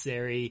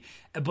necessary?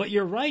 But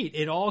you're right.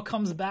 It all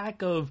comes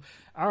back of,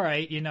 all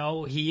right,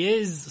 he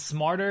is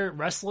smarter.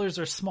 Wrestlers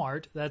are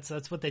smart.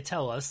 That's what they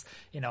tell us.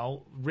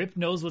 Rip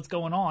knows what's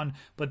going on.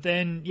 But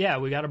then, yeah,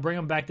 we got to bring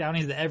him back down.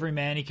 He's the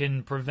everyman. He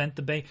can prevent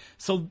the bang.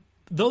 So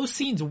those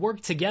scenes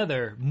work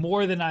together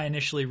more than I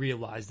initially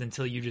realized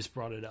until you just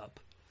brought it up.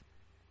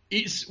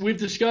 We've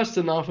discussed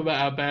enough about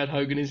how bad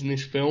Hogan is in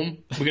this film.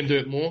 We're going to do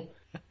it more.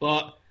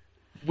 But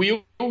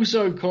we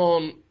also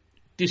can't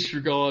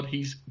disregard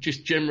his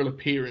just general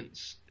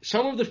appearance.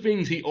 Some of the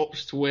things he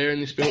opts to wear in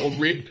this film, or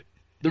Rip,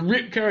 the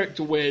Rip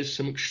character wears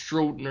some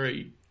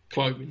extraordinary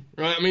clothing,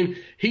 right? I mean,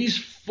 his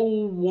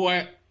full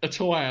white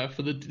attire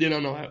for the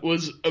dinner night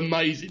was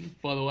amazing,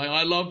 by the way.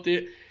 I loved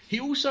it. He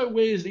also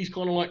wears these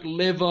kind of like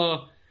leather,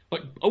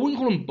 like I wouldn't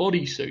call them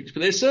bodysuits,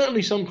 but there's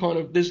certainly some kind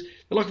of, they're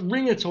like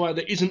ring attire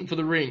that isn't for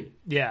the ring.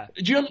 Yeah.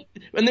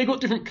 And they've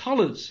got different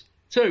colours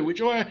too,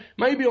 which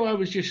maybe I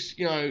was just,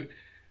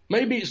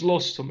 maybe it's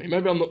lost on me.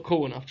 Maybe I'm not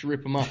cool enough to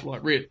rip them up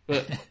like Rip,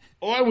 but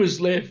I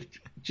was left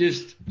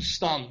just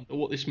stunned at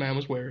what this man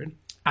was wearing.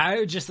 I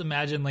would just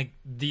imagine like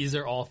these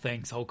are all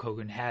things Hulk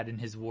Hogan had in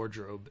his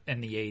wardrobe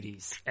in the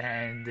 80s,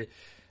 and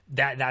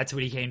that's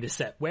what he came to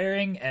set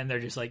wearing, and they're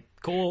just like,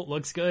 cool,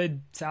 looks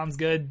good, sounds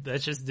good,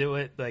 let's just do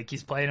it. Like,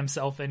 he's playing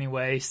himself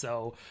anyway,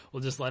 so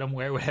we'll just let him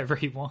wear whatever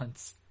he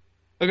wants.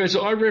 Okay,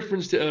 so I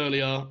referenced it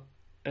earlier,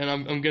 and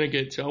I'm going to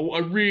get to it. I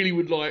really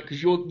would like,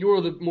 because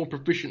you're the more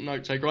proficient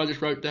note taker, I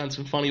just wrote down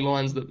some funny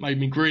lines that made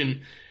me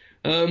grin.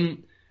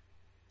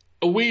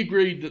 We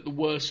agreed that the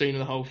worst scene of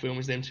the whole film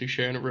is them two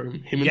sharing a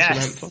room, him and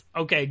Samantha.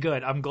 Okay,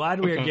 good. I'm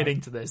glad we were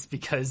getting to this,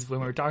 because when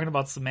we were talking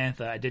about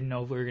Samantha, I didn't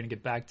know if we were going to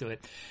get back to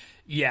it.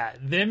 Yeah,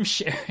 them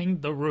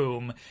sharing the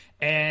room.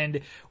 And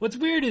what's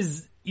weird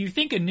is you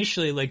think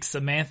initially like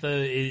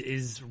Samantha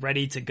is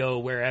ready to go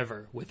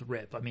wherever with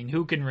Rip. I mean,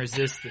 who can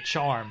resist the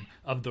charm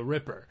of the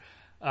Ripper?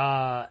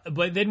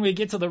 But then we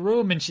get to the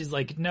room and she's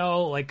like,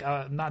 no, like,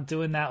 I'm not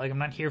doing that. Like, I'm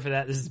not here for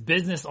that. This is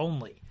business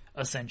only,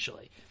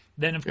 essentially.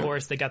 Then, of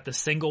course, they got the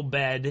single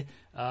bed,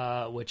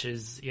 which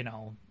is,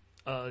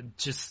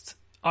 just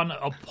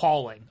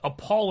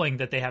appalling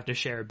that they have to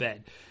share a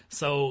bed.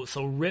 So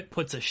Rip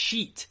puts a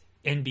sheet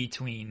in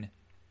between,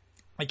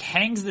 like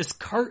hangs this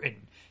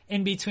curtain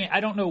in between. I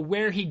don't know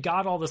where he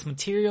got all this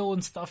material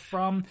and stuff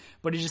from,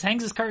 but he just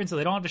hangs this curtain so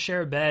they don't have to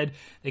share a bed.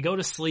 They go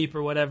to sleep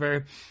or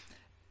whatever.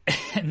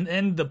 And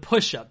then the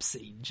push-up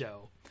scene,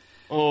 Joe.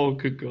 Oh,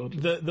 good God.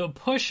 The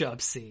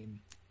push-up scene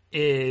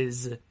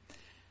is...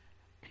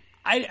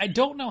 I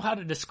don't know how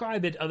to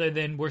describe it other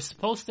than we're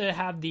supposed to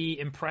have the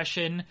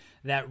impression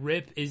that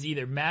Rip is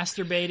either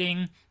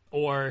masturbating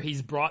or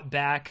he's brought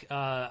back,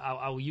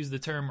 I'll use the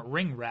term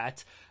ring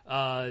rat,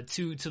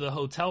 to the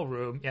hotel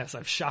room. Yes,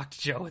 I've shocked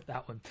Joe with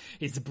that one.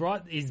 He's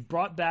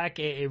brought back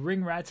a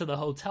ring rat to the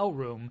hotel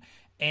room,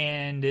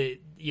 and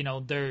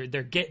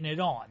they're getting it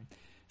on.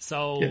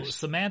 So yes.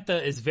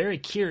 Samantha is very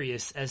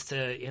curious as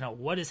to,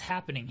 what is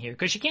happening here,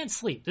 because she can't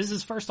sleep. This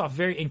is, first off,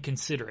 very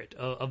inconsiderate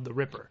of the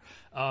Ripper.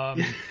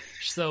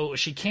 So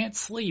she can't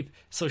sleep,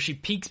 so she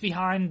peeks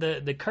behind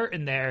the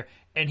curtain there,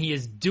 and he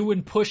is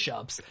doing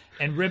push-ups,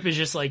 and Rip is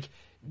just like,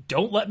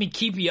 don't let me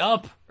keep you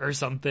up, or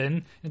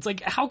something. It's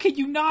like, how can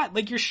you not?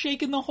 Like, you're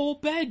shaking the whole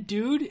bed,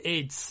 dude.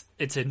 It's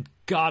a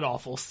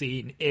god-awful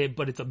scene,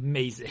 but it's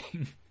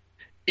amazing.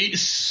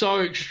 It's so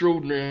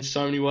extraordinary in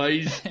so many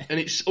ways, and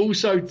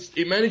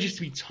it manages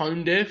to be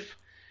tone deaf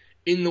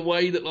in the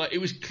way that, like, it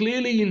was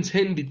clearly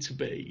intended to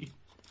be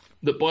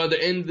that by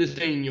the end of the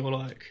scene you're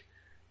like,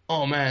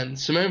 oh man,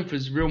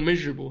 Samantha's real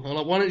miserable. And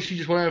like, why don't she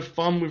just want to have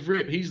fun with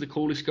Rip? He's the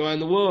coolest guy in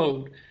the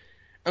world.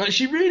 And like,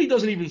 she really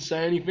doesn't even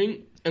say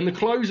anything. And the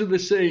close of the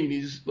scene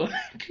is like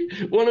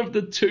one of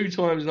the 2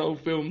 times in the whole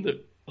film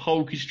that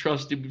Hulk is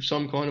trusted with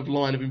some kind of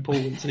line of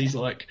importance, and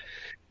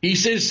he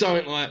says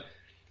something like,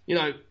 you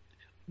know,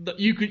 that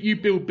you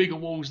build bigger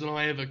walls than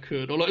I ever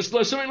could, or like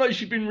something like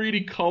she's been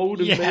really cold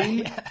and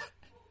mean,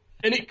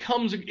 and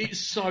it's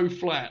so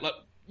flat. Like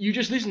you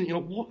just listen, you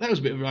know, what? That was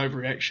a bit of an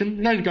overreaction.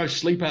 You had to go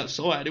sleep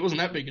outside. It wasn't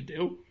that big a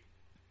deal.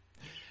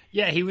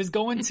 Yeah, he was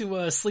going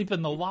to sleep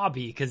in the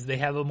lobby because they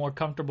have a more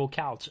comfortable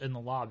couch in the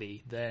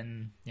lobby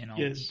than, you know,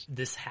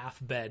 this half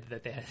bed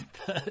that they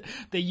had.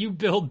 That you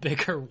build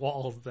bigger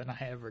walls than I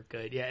ever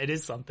could. Yeah, it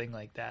is something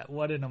like that.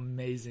 What an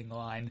amazing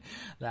line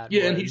that was.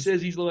 Yeah, and he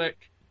says, he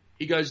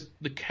goes,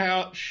 the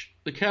couch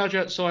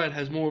outside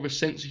has more of a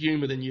sense of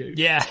humor than you.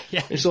 Yeah.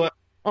 It's like,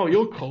 oh,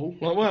 you're cool.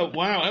 Like,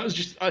 wow, that was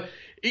just,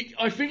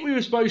 I think we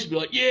were supposed to be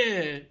like,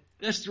 yeah,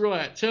 that's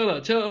right. Tell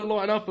her to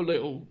lighten up a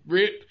little,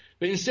 Rip.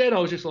 But instead I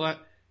was just like,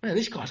 man,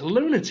 this guy's a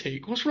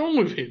lunatic. What's wrong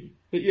with him?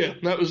 But yeah,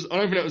 I don't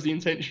think that was the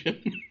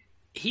intention.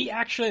 He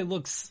actually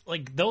looks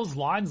like those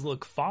lines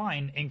look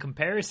fine in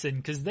comparison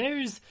because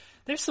there's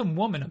some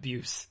woman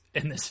abuse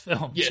in this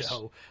film,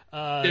 Joe.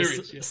 There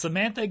is, yeah.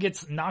 Samantha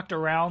gets knocked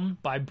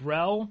around by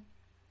Brell.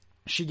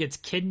 She gets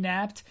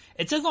kidnapped.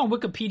 It says on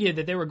Wikipedia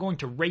that they were going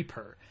to rape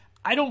her.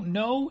 I don't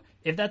know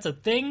if that's a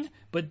thing,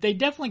 but they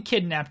definitely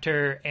kidnapped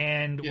her,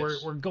 and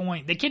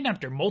they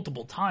kidnapped her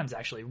multiple times,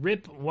 actually.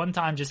 Rip, one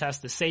time, just has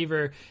to save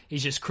her.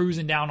 He's just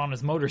cruising down on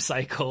his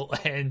motorcycle,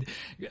 and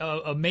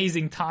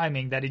amazing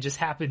timing that it just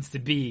happens to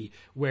be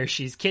where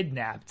she's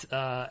kidnapped,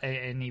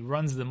 and he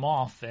runs them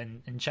off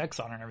and checks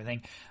on her and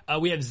everything.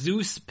 We have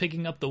Zeus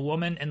picking up the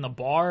woman in the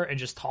bar and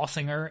just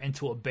tossing her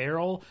into a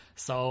barrel.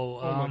 So,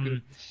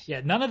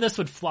 none of this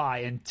would fly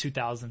in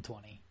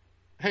 2020.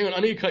 Hang on, I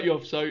need to cut you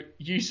off. So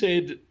you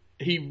said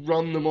he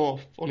run them off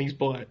on his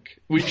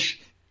bike,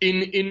 which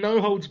in no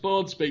holds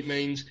barred speak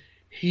means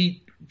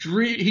he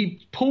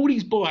pulled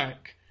his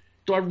bike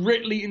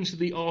directly into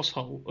the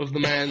arsehole of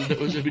the man that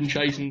had been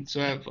chasing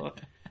Samantha,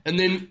 and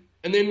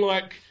then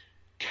like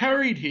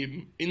carried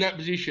him in that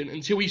position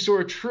until he saw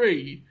a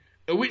tree.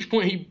 At which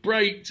point he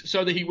braked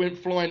so that he went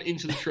flying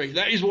into the tree.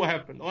 That is what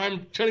happened.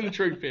 I'm telling the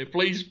truth here.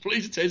 Please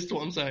attest to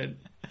what I'm saying.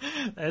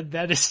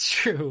 That is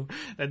true.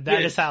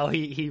 That is how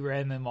he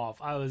ran them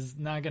off. I was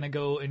not going to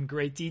go in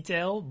great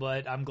detail,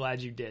 but I'm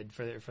glad you did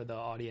for the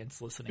audience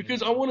listening.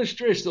 Because I want to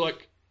stress that,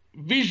 like,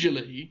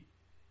 visually,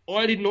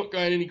 I did not go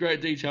in any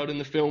great detail than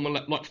the film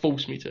like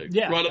forced me to.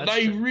 Yeah, right.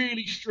 They true.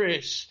 really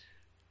stress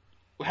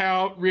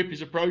how Rip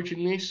is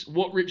approaching this,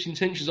 what Rip's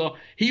intentions are.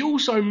 He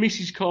also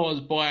misses cars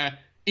by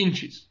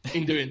inches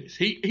in doing this.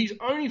 His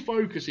only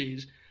focus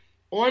is,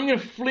 I'm going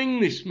to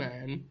fling this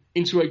man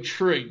into a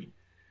tree.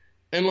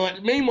 And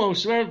like, meanwhile,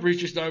 Samantha is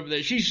just over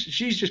there. She's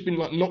just been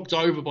like knocked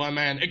over by a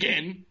man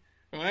again,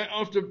 right?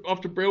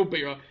 After Brell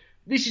beat her.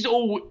 This is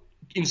all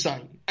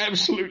insane,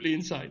 absolutely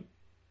insane.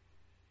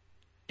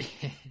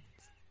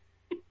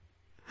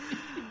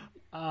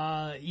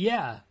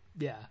 Yeah.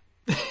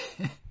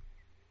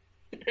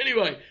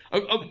 Anyway, a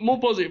more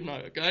positive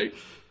note, okay?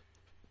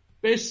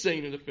 Best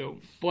scene of the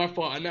film by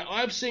far. Now,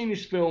 I've seen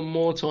this film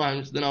more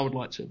times than I would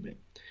like to admit.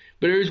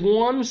 But there is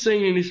one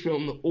scene in this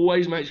film that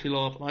always makes me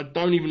laugh, and I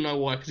don't even know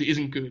why, because it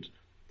isn't good.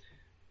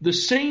 The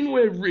scene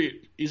where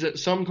Rip is at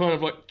some kind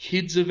of like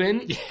kids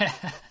event,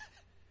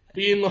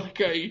 being like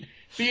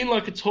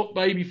a top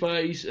baby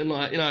face and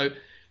like, you know,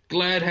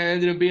 glad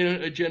handed and being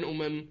a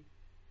gentleman,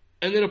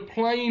 and then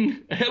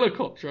a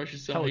helicopter, I should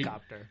say.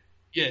 Helicopter.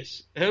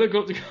 Yes, a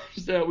helicopter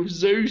comes down with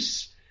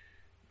Zeus,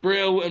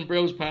 Brell, and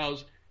Brell's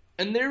pals,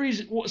 and there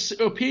is what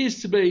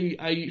appears to be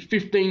a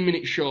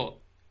 15-minute shot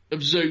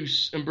of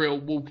Zeus and Brell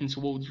walking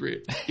towards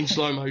Rip in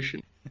slow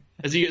motion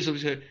as he gets up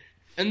his head.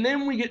 And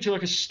then we get to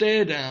like a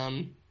stare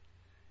down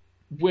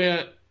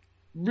where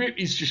Rip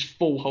is just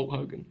full Hulk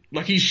Hogan.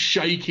 Like he's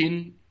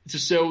shaking to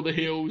sell the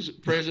Hills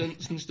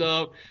presents and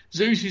stuff.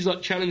 Zeus is like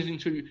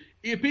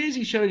it appears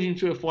he's challenging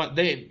to a fight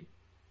then.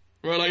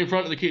 Right, like in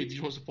front of the kids, he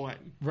just wants to fight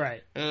him.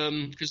 Right.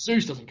 Because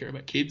Zeus doesn't care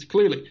about kids,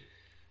 clearly.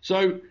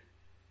 So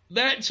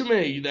that, to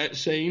me, that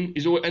scene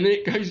is all, and then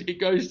it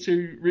goes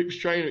to Rip's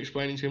trainer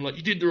explaining to him, like,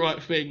 you did the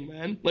right thing,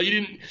 man. Like,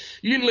 you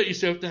didn't let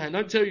yourself down.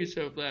 Don't tell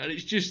yourself that. And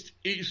it's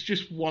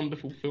just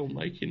wonderful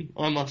filmmaking,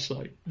 I must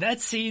say.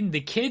 That scene, the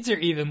kids are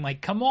even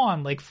like, come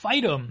on, like,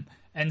 fight him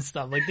and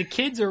stuff. Like, the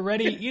kids are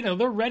ready, you know,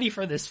 they're ready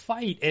for this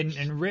fight.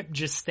 And Rip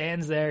just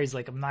stands there. He's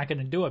like, I'm not going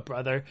to do it,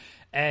 brother.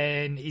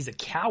 And he's a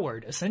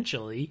coward,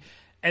 essentially.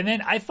 And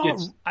then I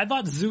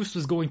thought Zeus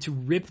was going to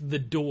rip the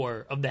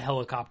door of the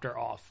helicopter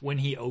off when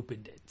he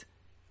opened it.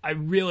 I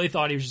really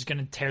thought he was just going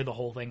to tear the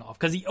whole thing off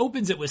because he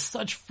opens it with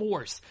such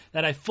force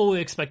that I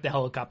fully expect the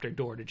helicopter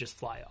door to just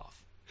fly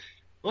off.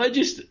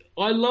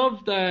 I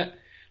love that.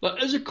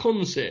 Like, as a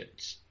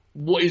concept,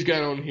 what is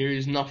going on here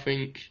is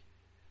nothing.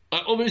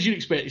 Like, obviously, you'd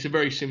expect it's a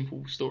very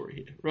simple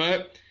story here,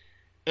 right?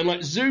 And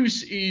like,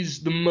 Zeus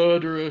is the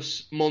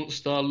murderous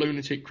monster,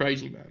 lunatic,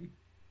 crazy man.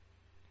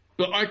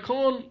 But I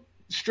can't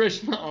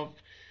stress enough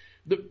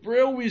that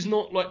Brell is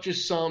not like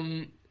just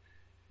some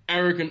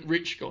arrogant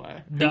rich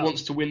guy who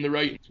wants to win the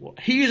ratings.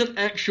 He is an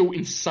actual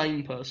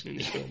insane person in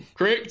this film,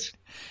 correct?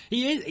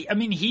 He is. I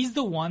mean, he's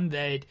the one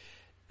that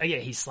again,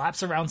 he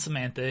slaps around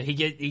Samantha.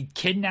 He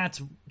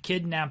kidnaps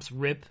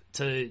Rip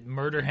to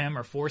murder him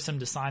or force him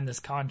to sign this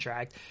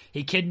contract.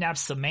 He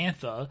kidnaps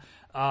Samantha.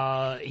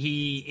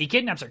 He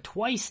kidnaps her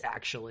twice,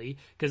 actually,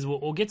 because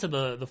we'll get to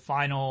the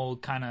final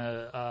kind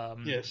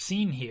of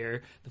scene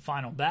here, the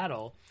final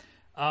battle.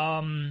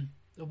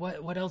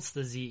 What else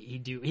does he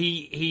do?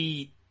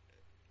 He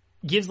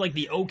gives like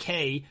the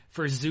okay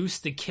for Zeus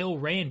to kill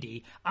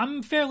Randy.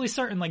 I'm fairly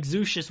certain like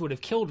Zeus just would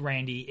have killed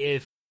Randy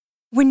if.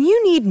 When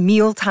you need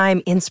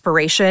mealtime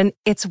inspiration,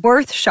 it's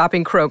worth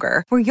shopping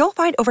Kroger, where you'll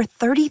find over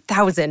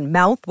 30,000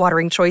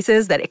 mouth-watering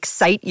choices that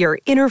excite your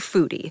inner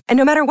foodie. And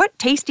no matter what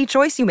tasty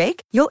choice you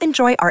make, you'll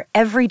enjoy our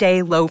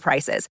everyday low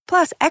prices,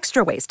 plus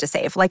extra ways to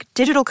save, like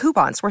digital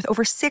coupons worth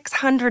over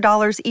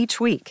 $600 each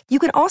week. You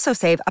can also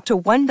save up to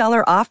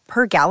 $1 off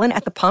per gallon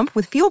at the pump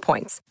with fuel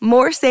points.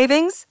 More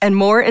savings and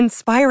more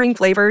inspiring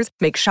flavors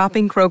make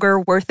shopping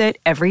Kroger worth it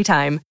every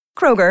time.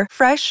 Kroger,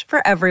 fresh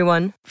for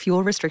everyone.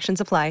 Fuel restrictions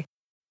apply.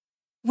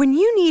 When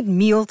you need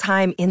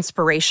mealtime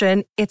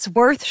inspiration, it's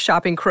worth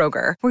shopping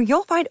Kroger, where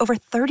you'll find over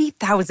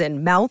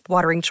 30,000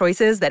 mouth-watering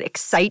choices that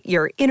excite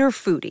your inner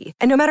foodie.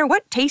 And no matter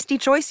what tasty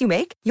choice you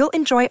make, you'll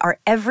enjoy our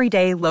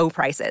everyday low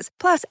prices,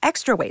 plus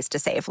extra ways to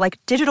save, like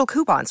digital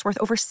coupons worth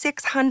over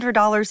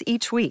 $600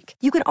 each week.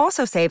 You can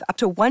also save up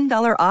to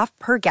 $1 off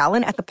per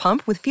gallon at the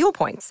pump with fuel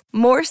points.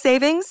 More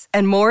savings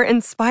and more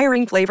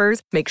inspiring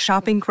flavors make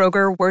shopping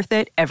Kroger worth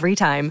it every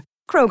time.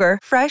 Kroger,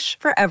 fresh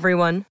for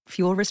everyone.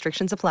 Fuel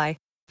restrictions apply.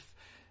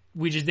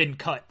 We just didn't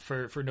cut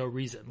for no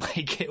reason.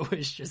 Like, it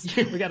was just,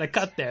 we got to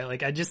cut there.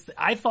 Like,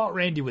 I thought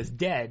Randy was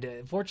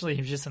dead. Fortunately,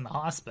 he was just in the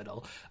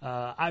hospital.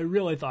 I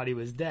really thought he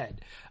was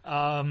dead.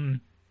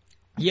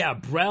 Yeah,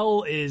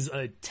 Brel is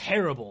a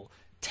terrible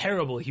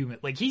human.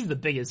 Like, he's the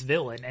biggest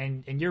villain.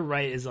 And you're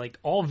right, is like,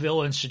 all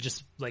villains should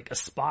just, like,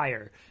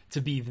 aspire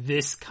to be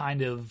this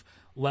kind of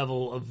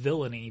level of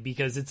villainy,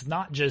 because it's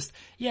not just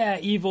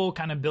evil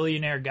kind of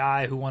billionaire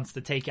guy who wants to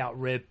take out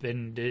Rip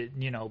and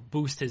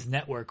boost his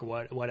network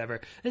or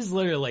whatever. This is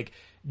literally like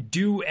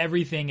do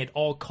everything at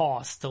all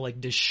costs to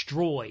like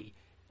destroy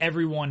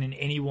everyone and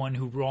anyone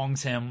who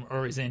wrongs him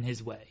or is in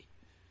his way.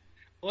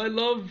 I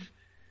love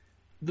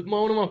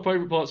one of my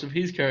favorite parts of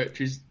his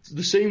character is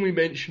the scene we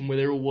mentioned where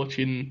they're all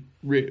watching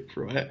Rip,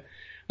 right?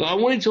 Like, I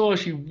wanted to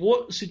ask you,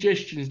 what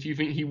suggestions do you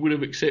think he would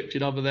have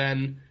accepted other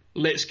than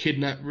let's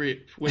kidnap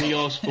Rip when he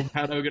asked for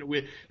how they were going to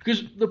win?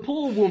 Because the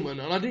poor woman,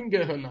 and I didn't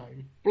get her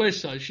name,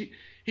 bless her,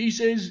 he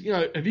says,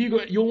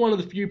 you're one of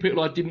the few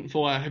people I didn't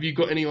fire, have you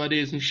got any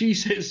ideas? And she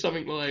says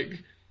something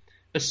like,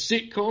 a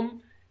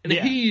sitcom? And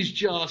he's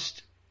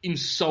just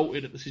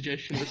insulted at the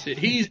suggestion of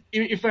it.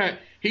 In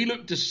fact, he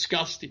looked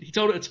disgusted. He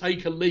told her to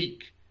take a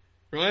leak,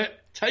 right?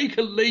 Take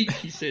a leak,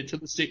 he said, to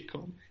the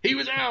sitcom. He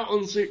was out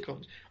on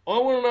sitcoms. I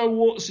want to know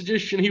what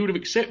suggestion he would have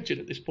accepted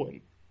at this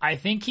point. I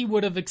think he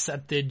would have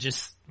accepted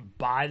just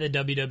buy the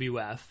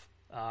WWF.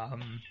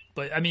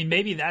 But I mean,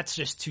 maybe that's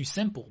just too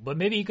simple. But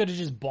maybe he could have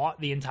just bought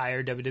the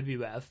entire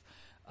WWF.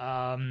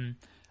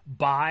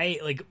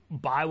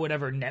 Buy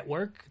whatever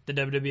network the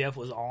WWF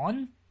was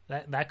on.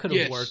 That could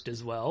have worked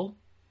as well.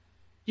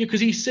 Yeah,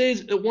 because he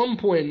says at one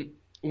point,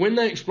 when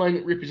they explain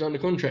that Rip is under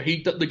contract,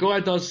 the guy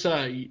does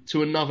say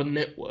to another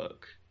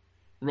network,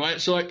 right?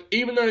 So like,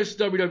 even though it's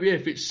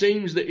WWF, it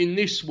seems that in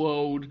this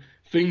world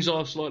things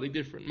are slightly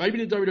different.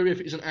 Maybe the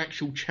WWF is an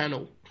actual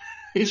channel.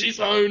 It's its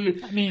own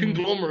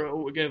conglomerate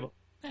altogether.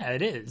 Yeah,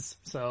 it is.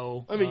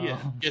 So I mean,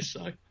 I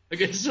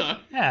guess so.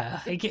 Yeah,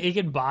 he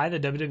can buy the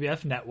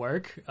WWF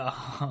network.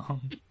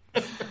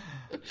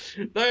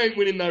 They ain't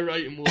winning no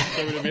rating wars,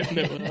 WWF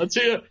network. I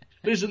tell you,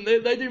 listen,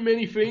 they do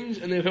many things,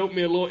 and they've helped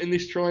me a lot in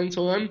this trying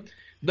time.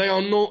 They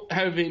are not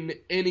having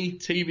any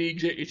TV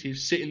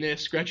executives sitting there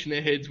scratching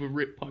their heads with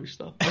Rip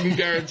poster. I can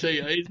guarantee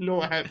you, it's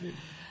not happening.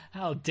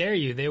 How dare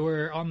you? They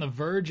were on the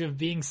verge of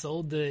being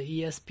sold to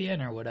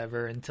ESPN or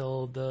whatever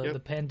until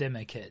the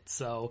pandemic hit.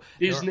 So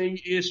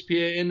Disney,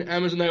 ESPN,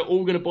 Amazon, they were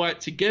all going to buy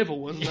it together,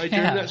 wasn't they?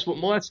 Yeah. That's what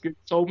my scoop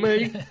told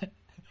me.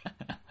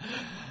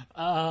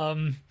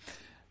 I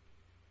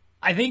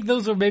think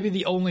those are maybe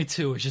the only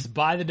two. It's just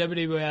buy the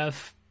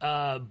WWF,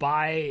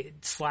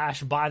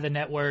 buy the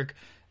network,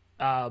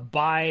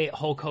 buy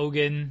Hulk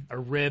Hogan or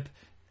Rip,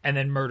 and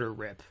then murder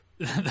Rip.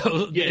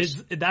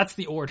 That's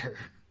the order.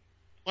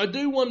 I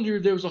do wonder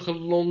if there was like a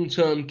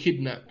long-term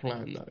kidnap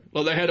plan though.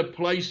 Like they had a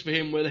place for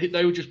him where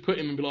they would just put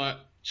him and be like,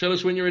 tell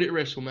us when you're ready to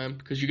wrestle, man,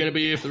 because you're going to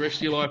be here for the rest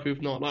of your life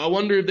if not. Like, I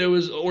wonder if there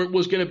was, or it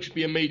was going to just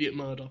be immediate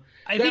murder.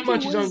 That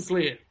much is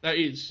unclear. That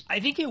is. I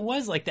think it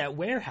was like that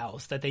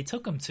warehouse that they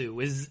took him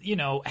to is,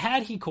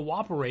 had he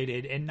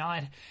cooperated and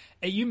not,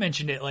 you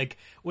mentioned it, like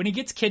when he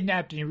gets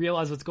kidnapped and you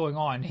realize what's going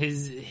on,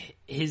 his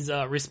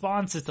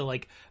response is to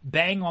like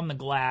bang on the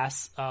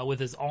glass with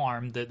his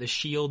arm, the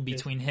shield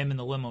between him and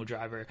the limo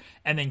driver,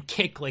 and then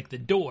kick like the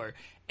door.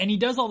 And he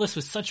does all this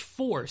with such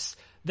force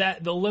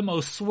that the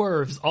limo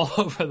swerves all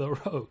over the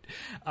road.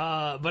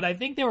 But I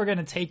think they were going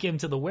to take him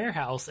to the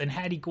warehouse, and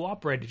had he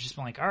cooperated, just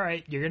been like, all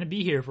right, you're going to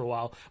be here for a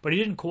while. But he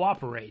didn't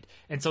cooperate.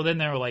 And so then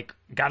they were like,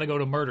 got to go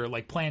to murder,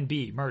 like plan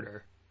B,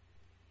 murder.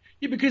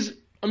 Yeah, because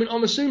I mean,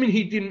 I'm assuming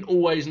he didn't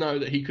always know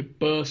that he could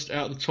burst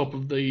out the top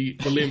of the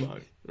limo,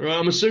 right?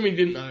 I'm assuming he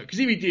didn't know, because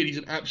if he did, he's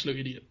an absolute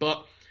idiot.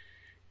 But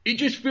it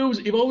just feels,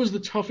 if I was the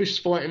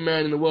toughest fighting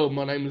man in the world,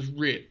 my name was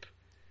Rip.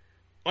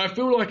 I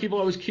feel like if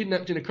I was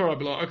kidnapped in a car, I'd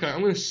be like, okay,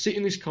 I'm going to sit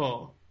in this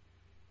car,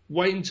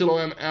 wait until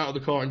I am out of the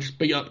car, and just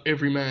beat up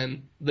every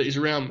man that is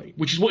around me,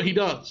 which is what he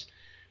does.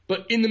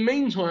 But in the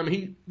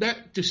meantime,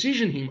 that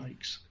decision he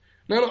makes.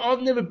 Now,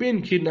 I've never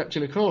been kidnapped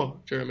in a car,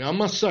 Jeremy, I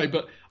must say,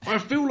 but I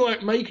feel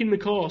like making the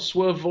car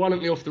swerve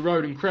violently off the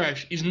road and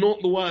crash is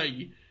not the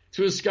way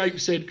to escape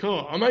said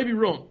car. I may be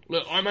wrong.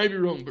 Look, I may be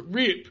wrong, but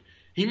Rip,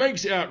 he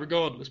makes it out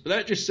regardless, but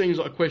that just seems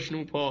like a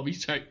questionable part of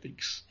his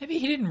tactics. Maybe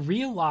he didn't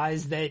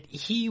realize that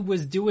he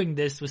was doing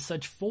this with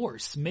such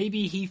force.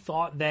 Maybe he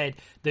thought that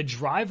the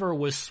driver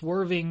was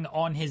swerving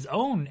on his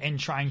own and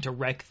trying to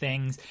wreck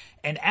things,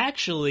 and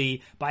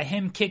actually, by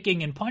him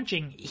kicking and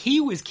punching,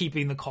 he was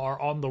keeping the car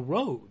on the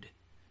road.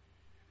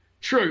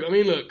 True. I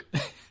mean, look,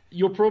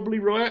 you're probably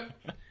right,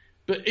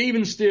 but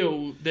even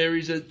still, there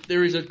is a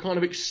kind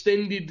of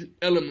extended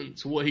element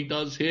to what he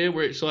does here,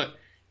 where it's like,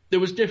 there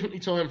was definitely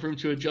time for him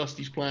to adjust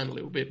his plan a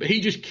little bit, but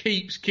he just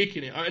keeps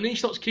kicking it. And then he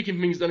starts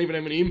kicking things that don't even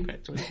have any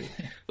impact on anything.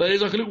 Like,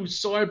 there's like a little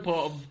side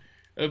part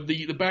of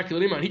the back of the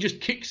limo, and he just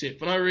kicks it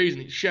for no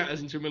reason. It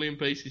shatters into a million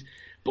pieces.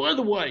 By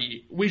the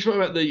way, we spoke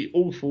about the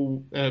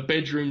awful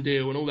bedroom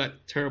deal and all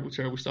that terrible,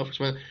 terrible stuff.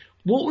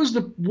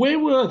 Where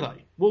were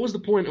they? What was the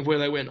point of where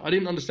they went? I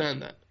didn't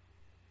understand that.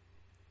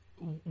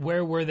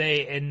 Where were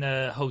they, in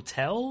the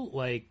hotel?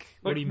 Like,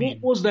 what do you mean?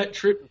 What was that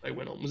trip that they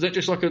went on? Was that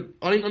just like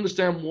I didn't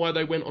understand why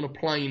they went on a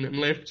plane and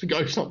left to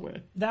go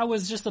somewhere. That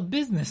was just a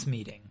business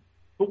meeting.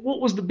 But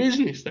what was the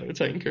business they were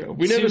taking care of?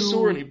 We never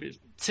saw any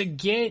business. To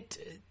get,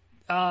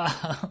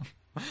 to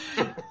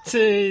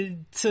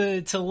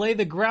lay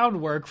the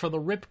groundwork for the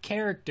Rip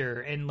character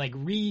and like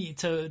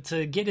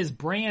to get his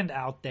brand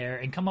out there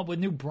and come up with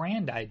new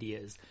brand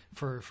ideas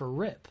for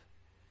Rip.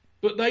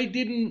 But they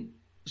didn't.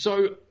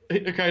 So,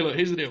 okay, look,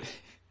 here's the deal.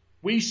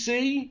 We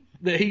see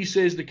that he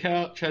says the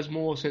couch has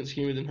more sense of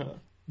humour than her.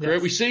 Yes.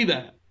 Correct? We see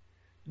that.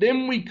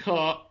 Then we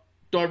cut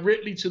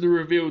directly to the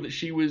reveal that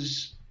she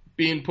was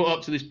being put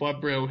up to this by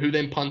Brell, who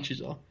then punches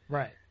her.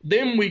 Right.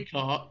 Then we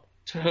cut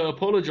to her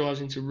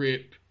apologising to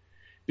Rip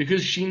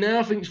because she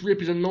now thinks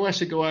Rip is a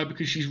nicer guy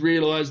because she's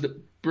realised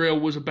that Brell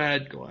was a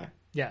bad guy.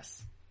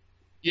 Yes.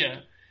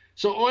 Yeah.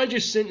 So I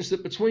just sensed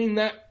that between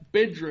that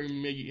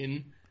bedroom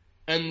meeting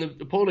and the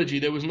apology,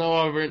 there was no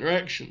other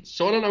interactions.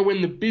 So I don't know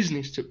when the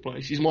business took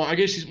place. I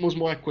guess it was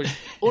my question.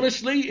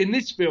 Honestly, in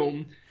this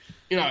film,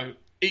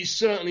 it's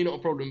certainly not a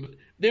problem. But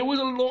there was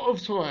a lot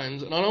of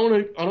times, and I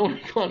don't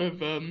want to kind of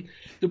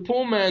the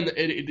poor man that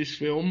edited this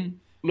film.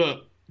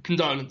 Look,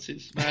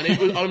 condolences,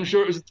 man. I'm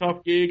sure it was a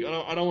tough gig.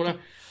 I don't want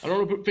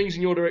to put things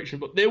in your direction,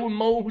 but there were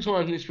multiple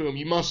times in this film,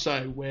 you must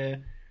say,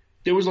 where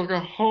there was like a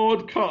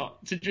hard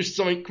cut to just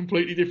something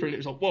completely different. It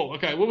was like, whoa,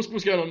 okay, what's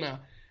going on now?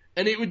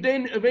 And it would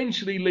then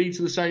eventually lead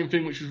to the same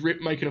thing, which was Rip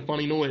making a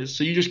funny noise.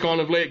 So you just kind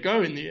of let it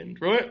go in the end,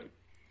 right?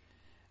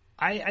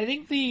 I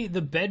think the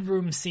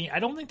bedroom scene, I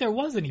don't think there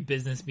was any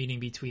business meeting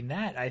between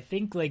that. I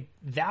think like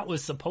that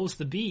was supposed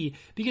to be,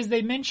 because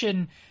they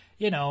mention,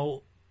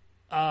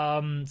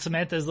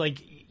 Samantha's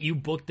like, you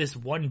booked this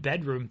one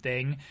bedroom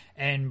thing,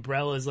 and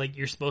Brell is like,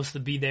 you're supposed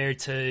to be there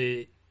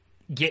to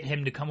get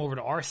him to come over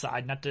to our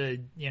side, not to,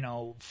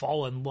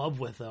 fall in love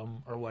with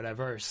him or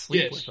whatever, or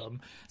sleep with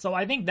him. So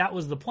I think that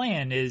was the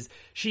plan, is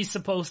she's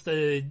supposed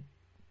to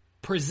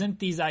present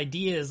these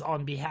ideas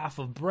on behalf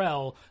of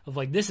Brell of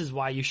like, this is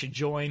why you should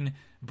join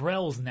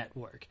Brell's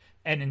network.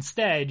 And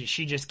instead,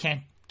 she just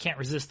can't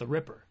resist the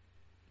Ripper.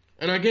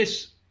 And I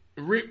guess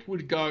Rip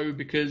would go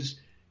because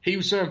he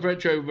was so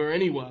infatuated with her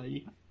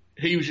anyway.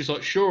 He was just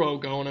like, sure, I'll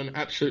go on an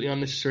absolutely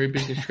unnecessary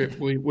business trip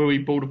where we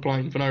board a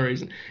plane for no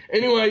reason.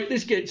 Anyway,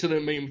 let's get to the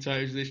meat and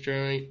potatoes of this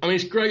journey. I mean,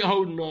 it's great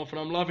holding off, and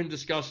I'm loving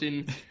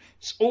discussing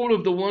all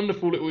of the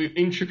wonderful little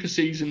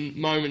intricacies and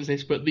moments in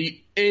this, but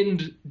the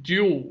end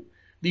duel,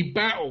 the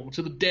battle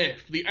to the death,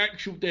 the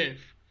actual death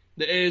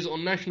that airs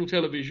on national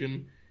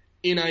television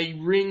in a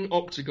ring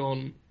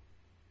octagon,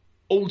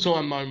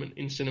 all-time moment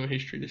in cinema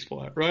history, this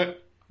fight, right?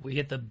 We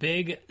get the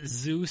big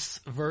Zeus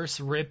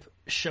versus Rip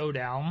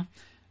showdown.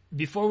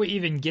 Before we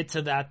even get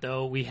to that,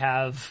 though, we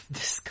have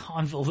this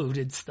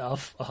convoluted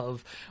stuff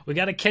of, we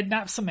got to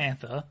kidnap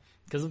Samantha,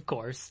 because of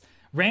course.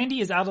 Randy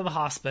is out of the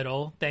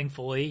hospital,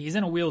 thankfully. He's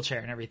in a wheelchair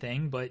and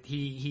everything, but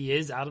he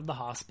is out of the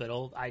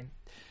hospital.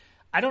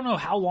 I don't know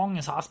how long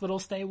his hospital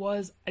stay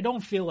was. I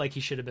don't feel like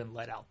he should have been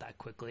let out that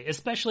quickly,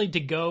 especially to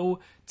go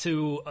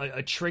to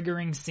a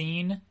triggering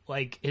scene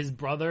like his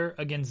brother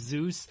against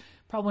Zeus.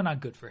 Probably not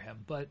good for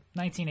him, but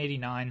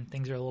 1989,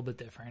 things are a little bit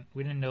different.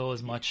 We didn't know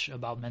as much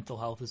about mental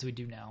health as we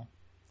do now.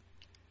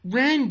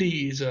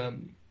 Randy is,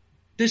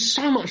 there's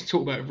so much to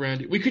talk about with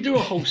Randy. We could do a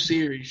whole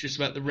series just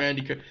about the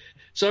Randy.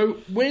 So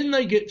when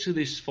they get to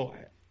this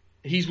fight,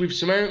 he's with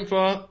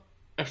Samantha,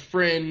 a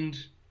friend,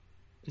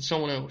 and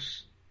someone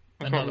else.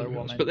 Another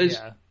woman, but there's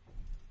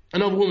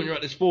another woman,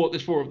 right? There's four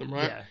of them,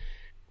 right? Yeah.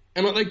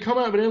 And like they come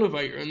out of an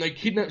elevator and they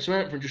kidnap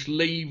Samantha and just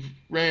leave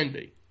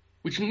Randy.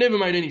 which never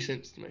made any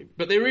sense to me.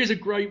 But there is a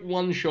great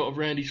one shot of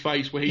Randy's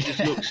face where he just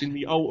looks in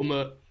the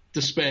ultimate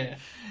despair.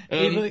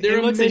 There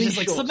are many just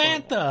like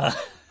Samantha.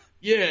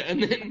 Yeah,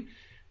 and then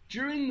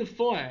during the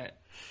fight,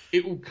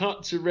 it will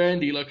cut to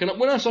Randy. Like, and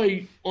when I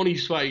say on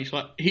his face,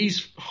 like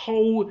his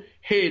whole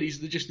head is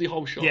just the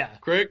whole shot. Yeah.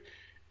 Correct.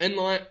 And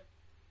like,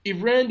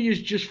 if Rip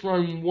has just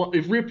thrown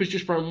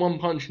one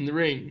punch in the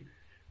ring,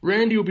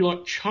 Randy will be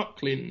like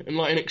chuckling and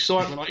like in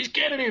excitement, like he's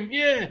getting him,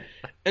 yeah.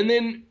 And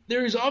then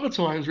there is other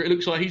times where it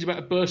looks like he's about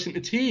to burst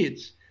into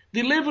tears.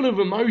 The level of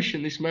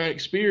emotion this man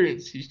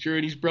experiences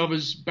during his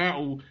brother's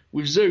battle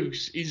with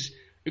Zeus is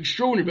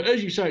extraordinary. But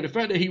as you say, the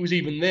fact that he was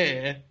even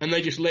there and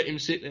they just let him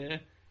sit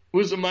there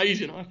was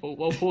amazing, I thought,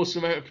 while poor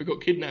Samantha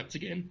got kidnapped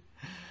again.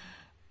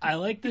 I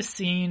like the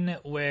scene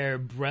where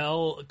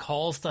Brell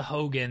calls to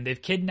Hogan.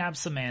 They've kidnapped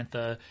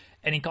Samantha,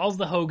 and he calls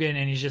to Hogan,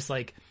 and he's just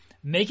like,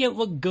 make it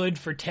look good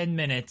for 10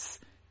 minutes,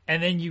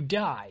 and then you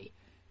die.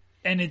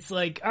 And it's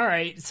like, all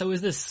right, so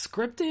is this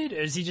scripted? Or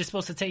is he just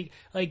supposed to take,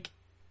 like,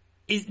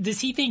 does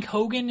he think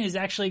Hogan is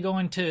actually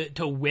going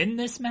to win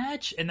this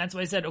match? And that's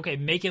why I said, okay,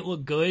 make it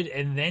look good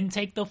and then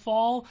take the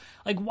fall?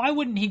 Like, why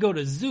wouldn't he go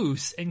to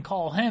Zeus and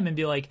call him and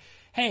be like,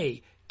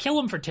 hey, kill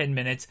him for 10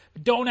 minutes,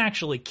 don't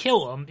actually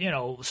kill him,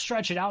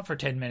 stretch it out for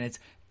 10 minutes,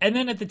 and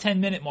then at the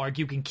 10-minute mark,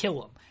 you can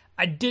kill him.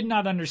 I did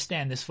not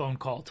understand this phone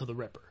call to the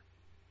Ripper.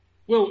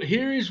 Well,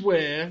 here is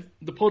where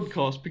the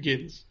podcast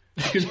begins.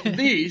 Because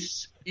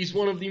this is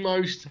one of the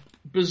most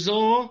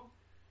bizarre...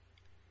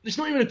 It's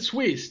not even a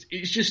twist.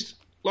 It's just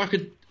like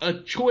a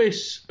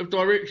choice of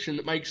direction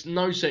that makes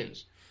no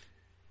sense.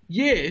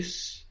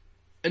 Yes,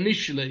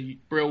 initially,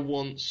 Brell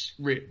wants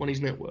Rip on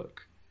his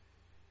network.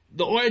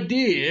 The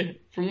idea,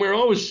 from where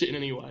I was sitting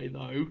anyway,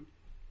 though,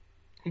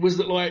 was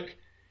that, like,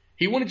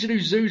 he wanted to do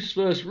Zeus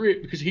versus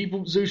Rip because he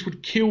thought Zeus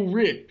would kill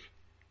Rip.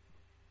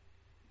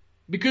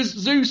 Because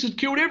Zeus had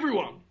killed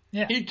everyone.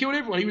 Yeah. He had killed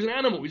everyone. He was an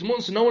animal. He was a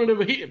monster. No one had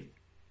ever hit him.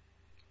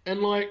 And,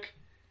 like,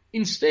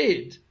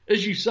 instead,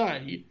 as you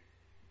say,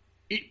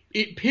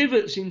 it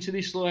pivots into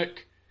this,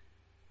 like,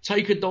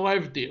 take a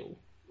dive deal,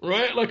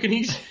 right? Like, and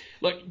he's,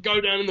 like,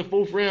 go down in the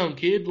 4th round,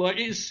 kid. Like,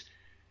 it's...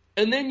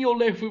 And then you're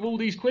left with all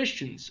these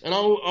questions, and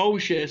I'll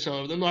share some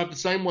of them. I have the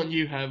same one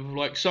you have.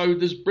 Like, so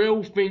does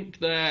Brell think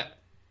that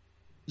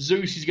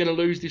Zeus is going to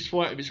lose this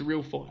fight if it's a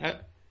real fight?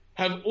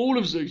 Have all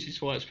of Zeus's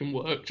fights been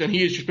worked, and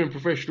he has just been a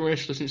professional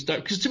wrestler since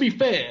that? Because to be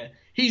fair,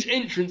 his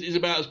entrance is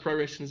about as pro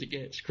wrestling as it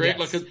gets, correct?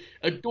 Yes. Like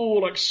a door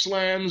like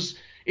slams.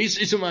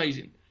 It's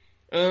amazing.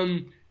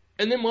 And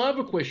then my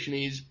other question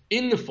is,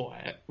 in the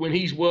fight, when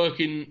he's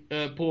working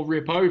poor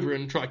Rip over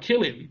and try to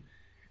kill him,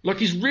 like,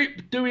 is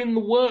Rip doing the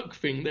work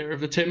thing there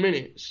of the 10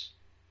 minutes?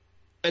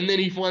 And then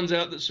he finds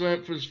out that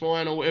Samantha's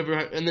fine or whatever,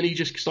 and then he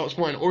just starts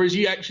fighting? Or is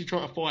he actually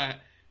trying to fight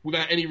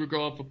without any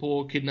regard for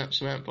poor kidnapped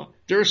Samantha?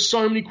 There are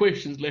so many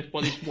questions left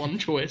by this one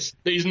choice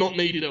that is not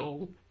needed at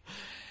all.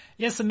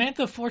 Yeah,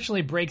 Samantha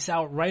fortunately breaks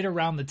out right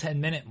around the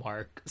 10-minute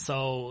mark.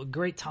 So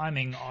great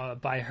timing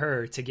by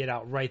her to get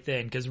out right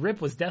then, because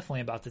Rip was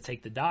definitely about to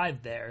take the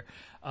dive there.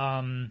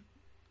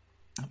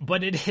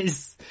 But it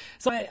is...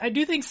 So I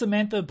do think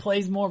Samantha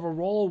plays more of a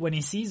role when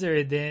he sees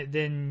her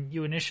than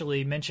you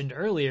initially mentioned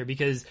earlier,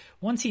 because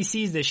once he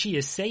sees that she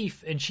is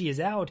safe and she is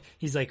out,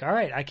 he's like, all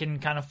right, I can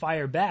kind of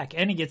fire back.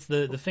 And he gets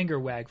the finger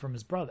wag from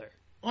his brother.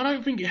 I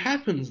don't think it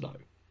happens, though.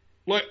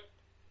 Like,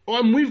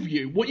 I'm with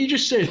you. What you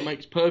just said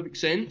makes perfect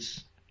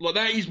sense. Like,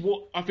 that is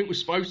what I think was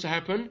supposed to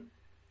happen.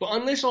 But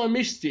unless I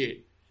missed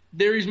it,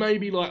 there is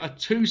maybe like a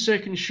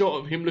 2-second shot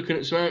of him looking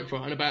at Samantha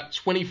and about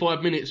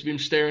 25 minutes of him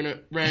staring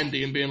at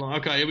Randy and being like,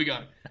 okay, here we go.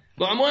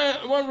 Like, am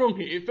I wrong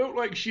here? It felt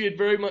like she had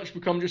very much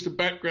become just a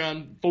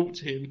background fault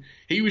to him.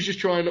 He was just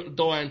trying not to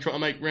die and trying to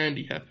make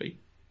Randy happy.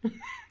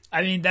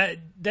 I mean, that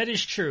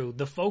is true.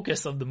 The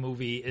focus of the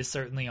movie is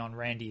certainly on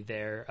Randy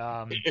there.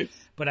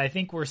 But I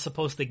think we're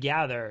supposed to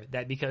gather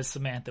that because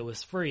Samantha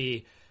was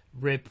free,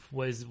 Rip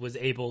was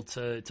able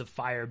to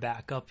fire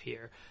back up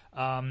here.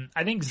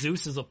 I think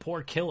Zeus is a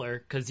poor killer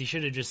because he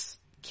should have just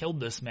killed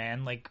this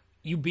man. Like,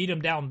 you beat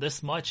him down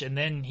this much and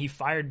then he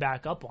fired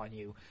back up on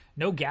you.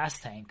 No gas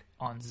tank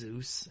on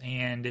Zeus.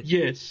 And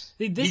yes,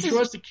 he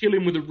tries to kill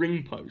him with a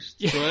ring post.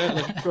 Yeah. Right?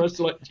 Like, he tries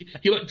to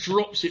he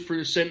drops it through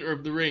the center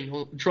of the ring,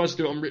 or tries to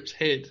do it on Rip's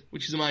head,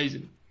 which is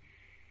amazing.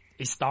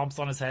 He stomps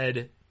on his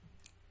head,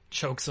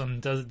 chokes him,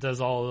 does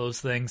all of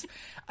those things.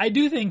 I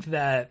do think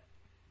that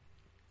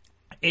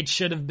it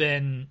should have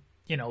been,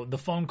 the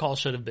phone call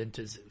should have been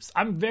to Zeus.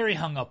 I'm very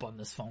hung up on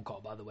this phone call,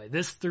 by the way.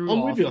 This threw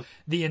off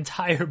the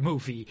entire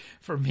movie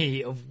for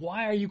me of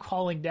why are you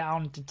calling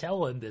down to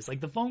tell him this?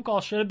 Like, the phone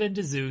call should have been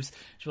to Zeus.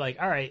 She's like,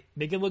 all right,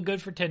 make it look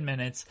good for 10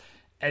 minutes,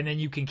 and then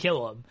you can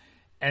kill him.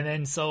 And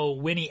then so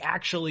when he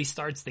actually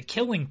starts the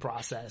killing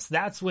process,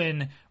 that's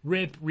when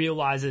Rip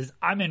realizes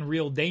I'm in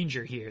real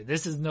danger here.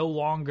 This is no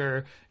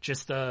longer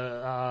just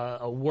a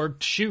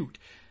worked shoot.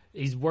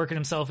 He's working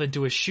himself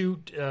into a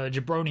shoot,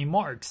 jabroni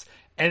marks.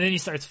 And then he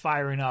starts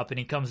firing up, and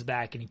he comes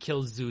back, and he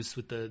kills Zeus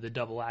with the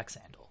double axe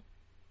handle.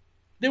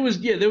 There was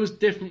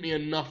definitely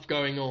enough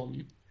going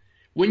on.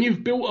 When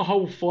you've built a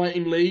whole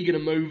fighting league in a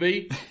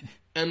movie,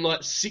 and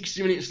like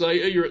 60 minutes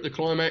later you're at the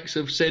climax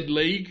of said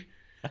league,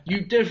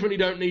 you definitely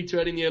don't need to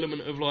add in the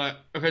element of like,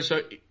 okay,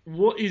 so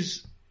what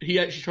is he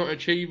actually trying to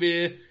achieve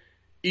here?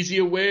 Is he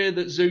aware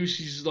that Zeus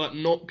is like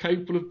not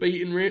capable of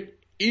beating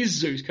Rip? Is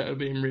Zeus capable of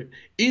beating Rip?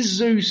 Is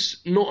Zeus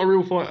not a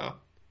real fighter?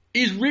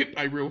 Is Rip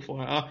a real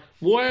fighter?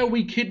 Why are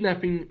we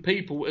kidnapping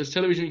people as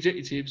television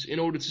executives in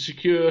order to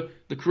secure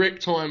the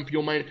correct time for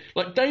your main...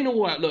 Like, Dana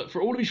White, look,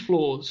 for all of his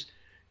flaws,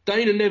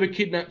 Dana never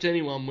kidnapped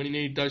anyone when he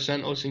needed Dos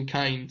Santos and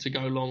Kane to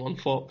go long on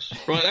Fox.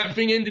 Right, that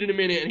thing ended in a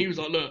minute, and he was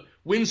like, look,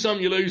 win some,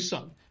 you lose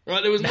some.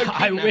 Right, there was no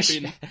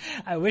kidnapping.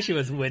 I wish it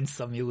was win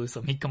some, you lose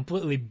some. He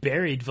completely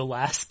buried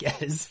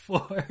Velasquez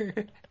for...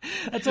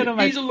 That's one of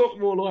my... He's a lot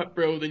more like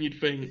Brill than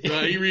you'd think.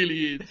 Right, he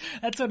really is.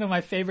 That's one of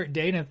my favorite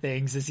Dana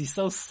things, is he's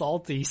so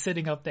salty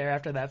sitting up there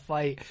after that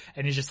fight,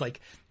 and he's just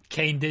like,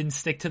 Kane didn't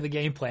stick to the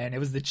game plan. It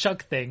was the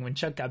Chuck thing when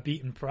Chuck got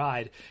beat in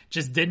Pride.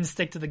 Just didn't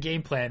stick to the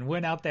game plan.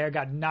 Went out there,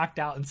 got knocked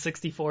out in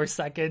 64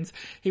 seconds.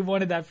 He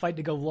wanted that fight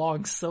to go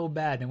long so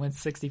bad and went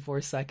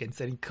 64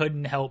 seconds, and he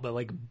couldn't help but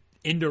like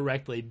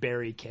indirectly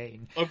bury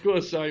Kane. I've got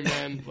to say,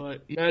 man,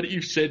 like, now that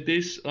you've said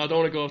this, I don't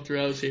want to go off the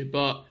rails here,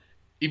 but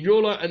if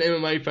you're like an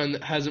MMA fan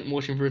that hasn't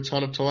watched him for a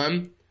ton of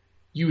time,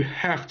 you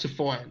have to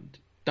find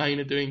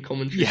Dana doing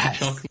commentary for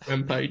Chuck and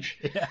Rampage.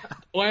 Yeah.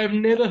 I have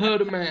never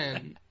heard a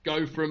man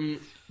go from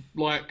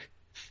like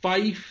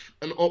faith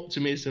and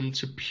optimism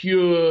to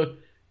pure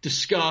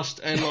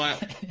disgust and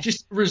like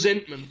just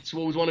resentment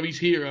towards one of his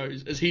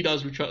heroes as he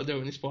does with Chuck Liddell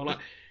in this fight. Like,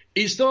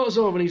 it starts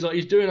off and he's like,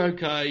 he's doing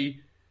okay.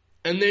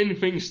 And then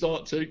things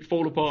start to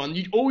fall apart.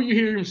 And all you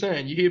hear him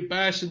saying, you hear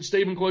Bass and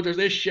Stephen Quadros,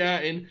 they're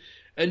shouting.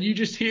 And you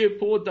just hear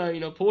poor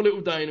Dana, poor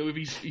little Dana with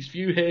his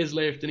few hairs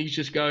left. And he's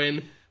just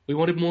going, we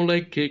wanted more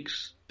leg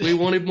kicks. We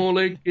wanted more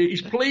leg kicks.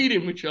 He's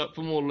pleading with Chuck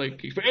for more leg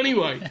kicks. But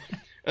anyway,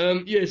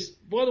 yes,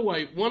 by the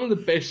way, one of the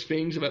best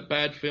things about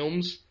bad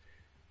films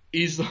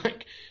is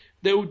like,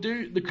 they'll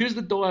do, because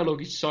the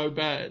dialogue is so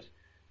bad,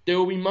 there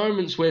will be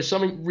moments where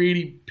something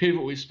really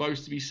pivotal is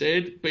supposed to be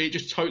said, but it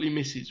just totally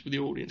misses with the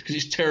audience because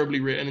it's terribly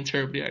written and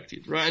terribly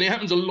acted, right? And it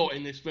happens a lot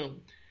in this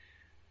film.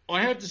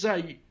 I have to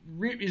say,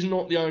 Rip is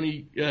not the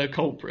only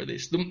culprit of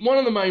this. One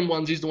of the main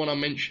ones is the one I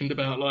mentioned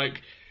about,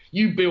 like,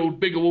 you build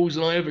bigger walls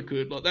than I ever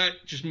could. Like, that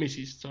just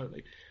misses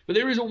totally. But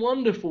there is a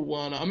wonderful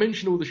one. I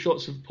mentioned all the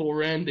shots of poor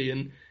Randy,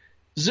 and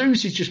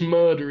Zeus is just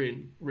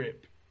murdering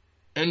Rip.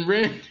 And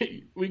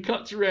Randy, we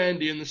cut to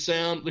Randy and the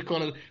sound, the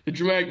kind of, the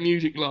dramatic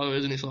music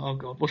lowers, and it's like, oh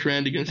God, what's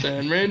Randy going to say?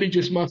 And Randy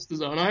just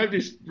musters on. I have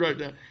this wrote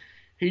down.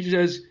 He just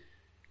says,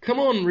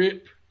 come on,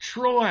 Rip,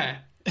 try.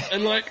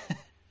 And like,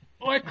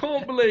 I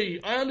can't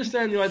believe, I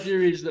understand the idea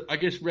is that I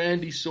guess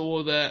Randy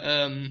saw that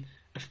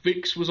a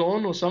fix was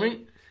on or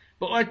something,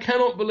 but I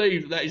cannot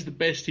believe that is the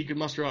best he could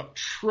muster up.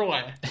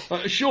 Try.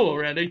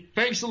 Sure, Randy.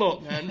 Thanks a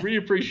lot, man. Really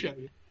appreciate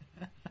it.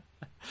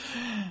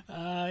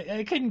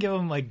 I couldn't give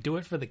him like, do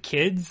it for the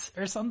kids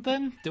or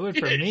something. Do it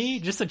for me,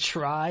 just a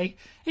try.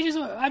 He just,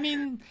 I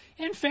mean,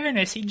 in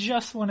fairness, he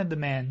just wanted the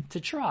man to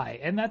try,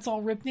 and that's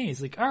all Rip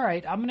needs. Like, all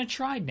right, I'm gonna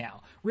try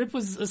now. Rip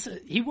was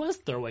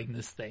throwing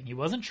this thing. He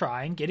wasn't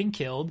trying, getting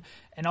killed,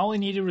 and all he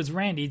needed was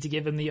Randy to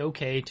give him the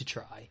okay to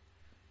try.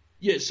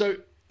 Yeah, so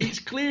it's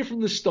clear from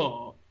the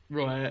start,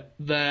 right,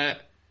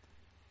 that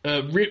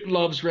Rip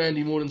loves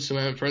Randy more than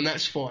Samantha, and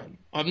that's fine.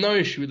 I have no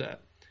issue with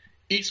that.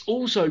 It's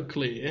also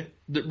clear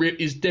that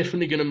Rip is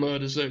definitely going to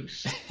murder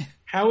Zeus.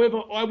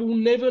 However, I will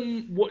never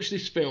watch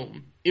this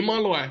film in my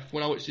life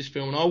when I watch this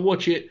film, and I'll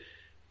watch it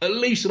at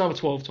least another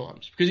 12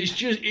 times because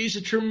it's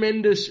a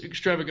tremendous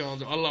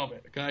extravaganza. I love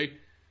it, okay?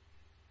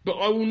 But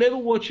I will never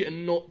watch it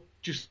and not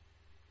just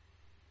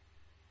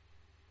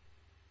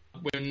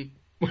when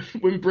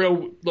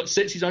Brill like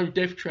sets his own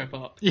death trap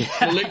up and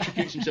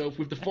electrocutes himself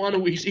with the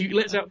final, he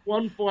lets out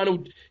one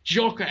final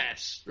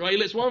jockass, right? He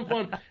lets one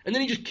final, and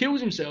then he just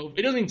kills himself.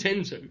 He doesn't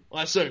intend to,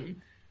 I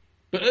assume.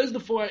 But as the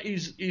fight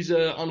is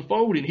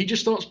unfolding, he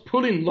just starts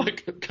pulling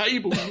like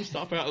cables and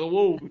stuff out of the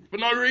wall for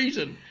no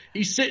reason.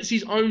 He sets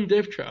his own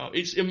death trap.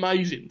 It's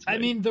amazing. I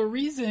mean, the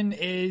reason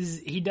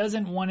is he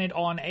doesn't want it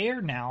on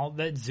air now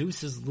that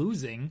Zeus is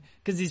losing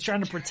because he's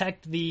trying to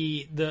protect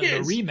the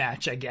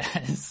rematch, I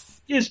guess.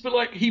 Yes, but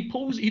like he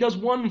does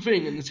one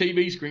thing, and the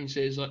TV screen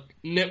says like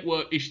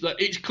network ish.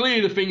 Like it's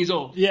clear the thing is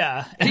off.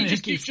 Yeah, and he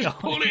just keeps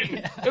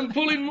pulling and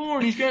pulling more,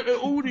 and he's going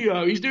to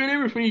audio. He's doing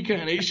everything he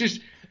can. It's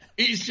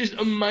just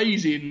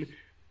amazing.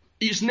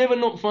 It's never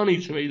not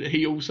funny to me that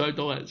he also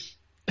dies.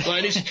 Like,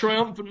 and it's a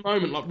triumphant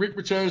moment. Like Rick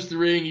returns to the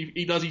ring,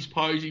 he does his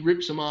pose, he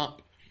rips him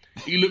up.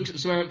 He looks at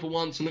Samantha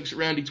once and looks at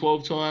Randy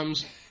 12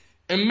 times.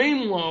 And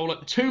meanwhile,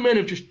 like 2 men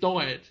have just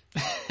died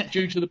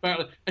due to the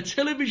battle. A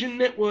television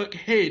network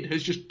head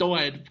has just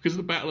died because of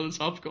the Battle of the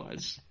Tough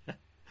Guys.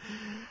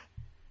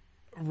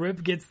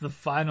 Rip gets the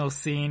final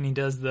scene. He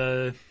does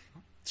the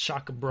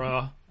Shaka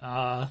Bra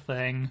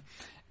thing.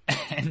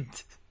 And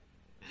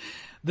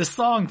the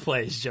song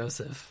plays,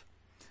 Joseph.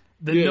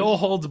 The No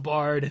Holds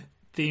Barred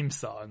theme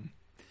song.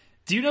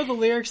 Do you know the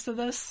lyrics to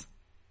this?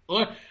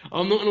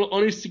 I'm not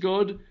honest to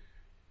God.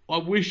 I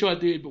wish I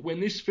did, but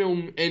when this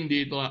film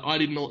ended, like, I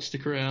did not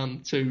stick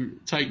around to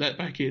take that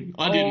back in.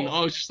 I didn't.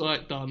 I was just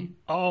like, done.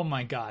 Oh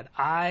my God.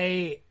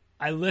 I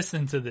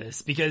listened to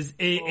this because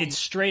it's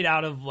straight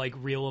out of like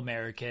Real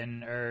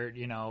American or,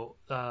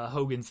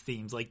 Hogan's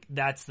themes. Like,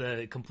 that's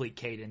the complete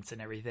cadence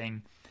and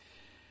everything.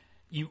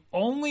 You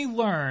only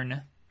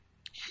learn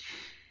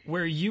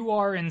where you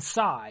are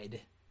inside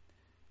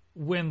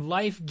when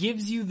life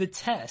gives you the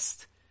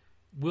test.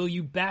 Will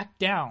you back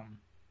down,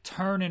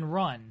 turn and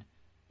run,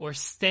 or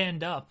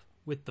stand up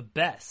with the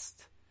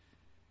best?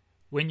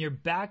 When your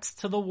back's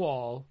to the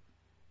wall,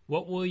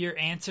 what will your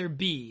answer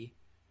be?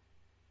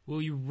 Will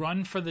you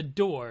run for the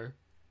door?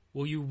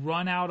 Will you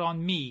run out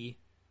on me?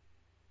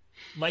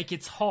 Like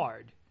it's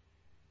hard.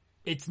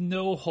 It's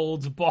no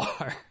holds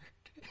barred.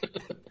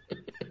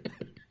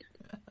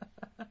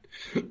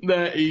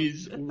 That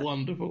is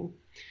wonderful.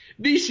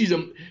 This is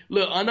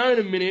look, I know in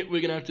a minute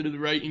we're going to have to do the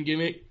rating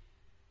gimmick.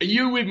 Are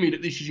you with me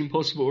that this is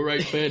impossible to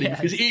rate fairly? Yes.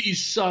 Because it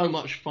is so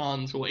much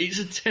fun to watch. It's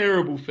a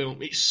terrible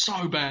film. It's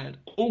so bad.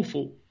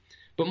 Awful.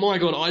 But my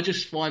God, I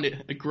just find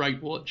it a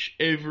great watch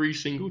every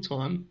single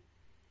time.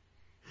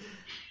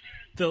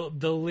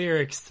 The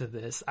lyrics to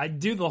this, I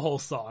do the whole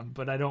song,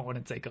 but I don't want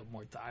to take up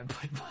more time.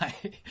 But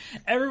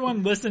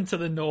everyone listen to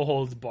the No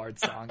Holds Barred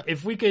song.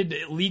 If we could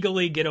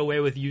legally get away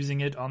with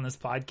using it on this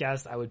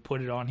podcast, I would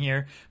put it on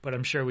here, but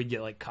I'm sure we'd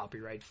get like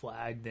copyright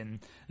flagged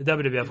and the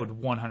WWF would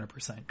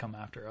 100% come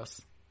after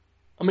us.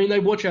 I mean, they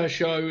watch our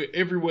show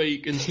every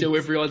week and steal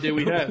every idea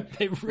we have.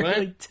 They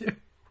really do.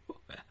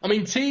 I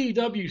mean,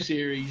 TEW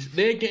series,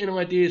 they're getting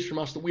ideas from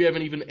us that we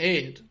haven't even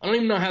aired. I don't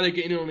even know how they're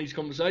getting in on these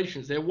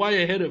conversations. They're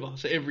way ahead of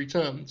us at every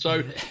turn.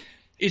 So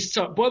it's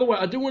tough. By the way,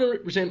 I do want to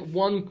present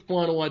one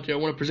final idea. I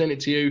want to present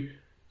it to you.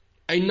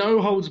 A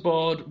No Holds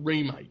Barred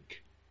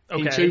remake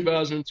in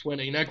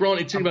 2020. Now,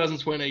 granted,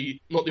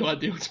 2020, not the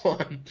ideal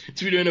time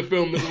to be doing a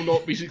film that will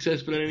not be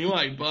successful in any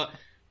way. But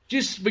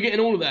just forgetting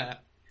all of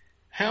that,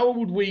 how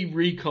would we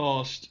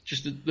recast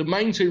just the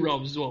main two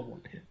roles is what I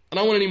want here. I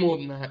don't want any more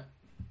than that.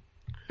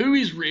 Who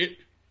is Rip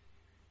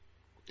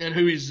and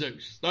who is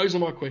Zeus? Those are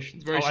my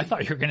questions. Very simple. I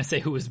thought you were going to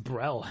say who is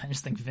Brel. I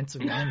just think Vince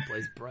McMahon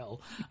plays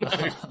Brel.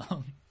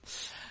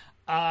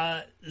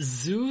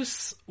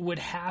 Zeus would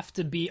have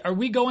to be... Are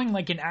we going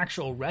like an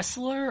actual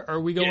wrestler or are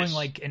we going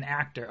like an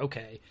actor?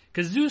 Okay.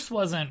 Because Zeus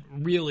wasn't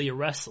really a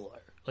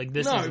wrestler. Like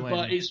this is when...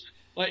 but it's...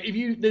 Like,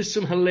 there's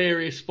some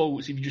hilarious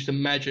faults if you just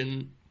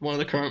imagine one of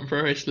the current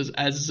pro wrestlers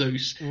as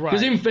Zeus. Right.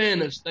 Because in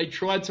fairness, they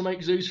tried to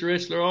make Zeus a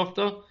wrestler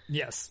after.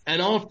 Yes.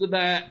 And after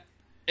that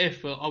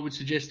effort, I would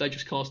suggest they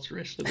just cast a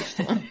wrestler this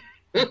time.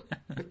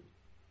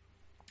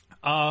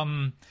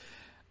 All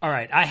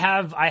right. I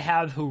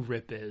have who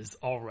Rip is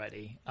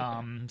already.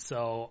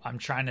 So I'm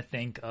trying to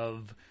think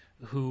of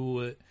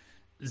who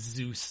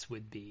Zeus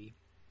would be.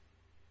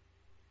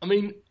 I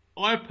mean,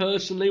 I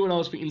personally, when I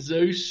was thinking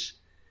Zeus...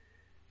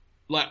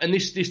 Like, and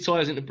this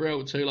ties into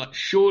Brel too. Like,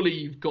 surely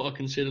you've got to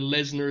consider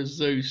Lesnar as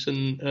Zeus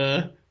and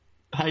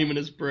Heyman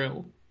as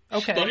Brel.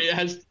 Okay, but it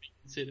has to be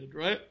considered,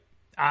 right?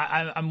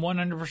 I'm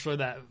 100%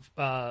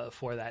 that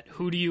for that.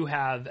 Who do you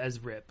have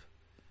as Rip?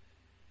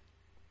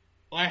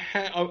 I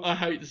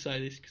hate to say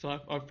this because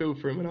I feel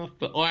for him enough,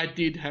 but I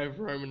did have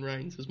Roman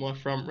Reigns as my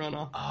front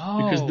runner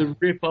because the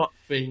Rip Up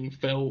thing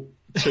felt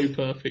too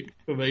perfect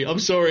for me. I'm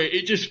sorry,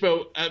 it just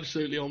felt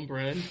absolutely on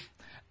brand.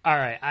 All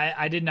right,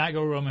 I did not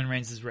go Roman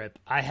Reigns' Rip.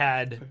 I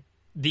had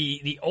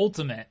the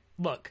ultimate.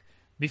 Look,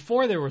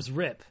 before there was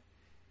Rip,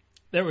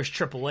 there was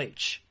Triple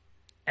H.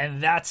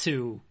 And that's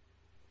who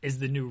is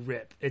the new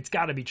Rip. It's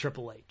got to be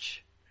Triple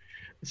H.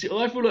 See,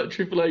 I feel like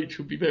Triple H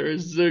would be better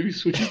as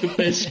Zeus, which is the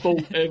best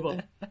fault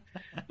ever.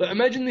 But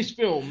imagine this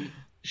film,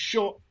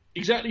 shot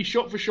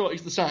for shot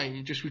is the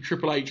same, just with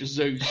Triple H as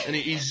Zeus, and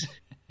it is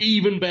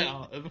even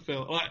better of a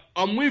film. Like,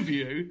 I'm with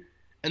you,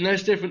 and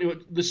that's definitely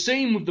what... The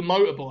scene with the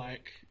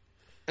motorbike...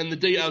 And the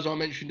details I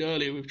mentioned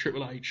earlier with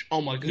Triple H.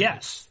 Oh my goodness.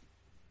 Yes.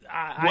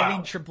 I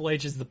think Triple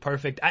H is the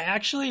perfect. I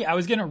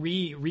was going to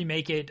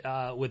remake it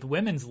with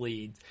women's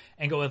leads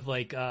and go with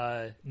like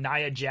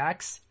Nia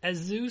Jax as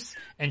Zeus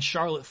and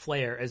Charlotte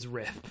Flair as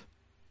Rip.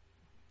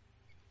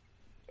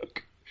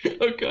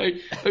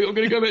 Okay. I'm going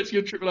to go back to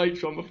your Triple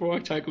H one before I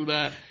tackle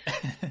that.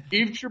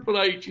 If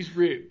Triple H is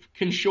Rip,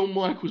 can Shawn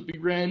Michaels be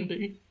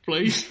Randy,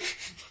 please?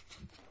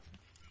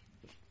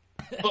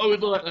 I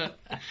would like that.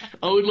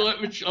 I would like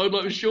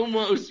for Shawn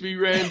Michaels to be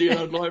Randy, and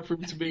I'd like for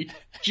him to be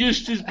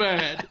just as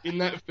bad in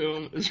that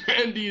film as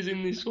Randy is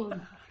in this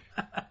one.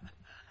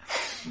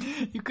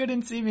 You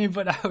couldn't see me,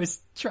 but I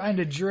was trying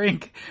to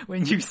drink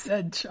when you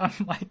said Shawn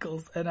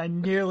Michaels, and I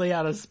nearly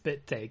had a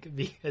spit take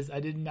because I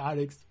did not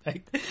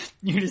expect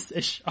you to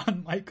say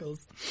Shawn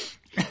Michaels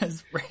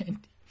as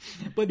Randy.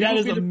 But that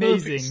is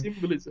amazing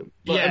symbolism.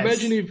 Like,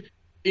 imagine if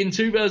in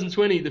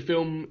 2020 the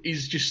film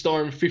is just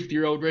starring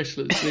 50-year-old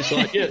wrestlers, and it's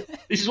like, yeah,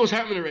 this is what's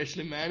happening to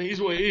wrestling, man. It is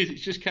what it is.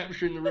 It's just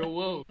capturing the real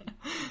world.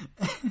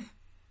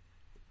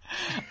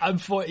 I'm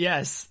for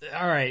yes.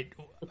 All right.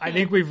 I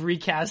think we've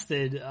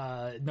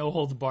recasted No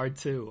Holds Barred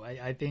 2.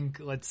 I think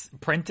let's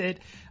print it.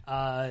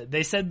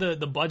 They said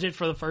the budget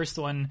for the first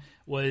one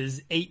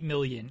was $8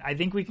 million. I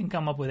think we can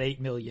come up with $8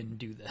 million and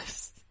do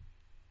this.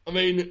 I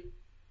mean,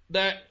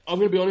 that I'm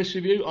going to be honest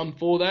with you, I'm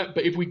for that.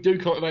 But if we do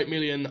come up with $8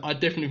 million, I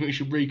definitely think we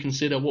should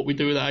reconsider what we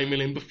do with that $8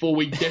 million before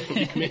we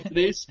definitely commit to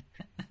this.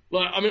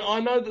 Like, I mean, I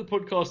know that the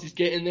podcast is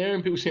getting there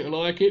and people seem to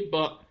like it,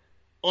 but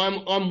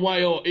I'm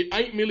way off. At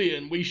 $8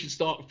 million, we should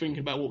start thinking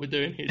about what we're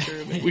doing here,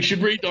 Jeremy. We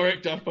should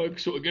redirect our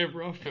focus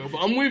altogether, I feel. But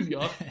I'm with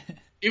you.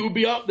 It would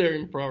be up there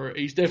in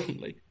priorities,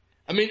 definitely.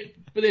 I mean,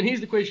 but then here's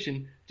the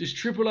question. Does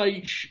Triple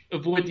H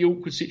avoid the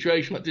awkward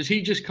situation? Like, does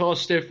he just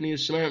cast Stephanie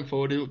as Samantha,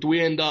 or do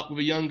we end up with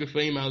a younger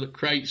female that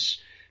creates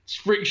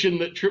friction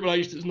that Triple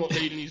H does not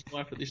need in his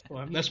life at this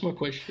time? That's my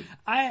question.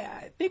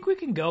 I think we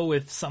can go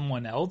with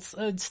someone else.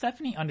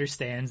 Stephanie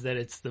understands that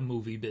it's the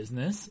movie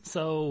business,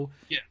 so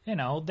yeah. You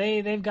know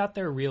they've got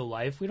their real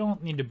life. We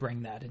don't need to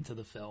bring that into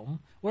the film.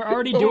 We're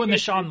already doing the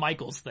Shawn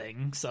Michaels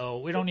thing, so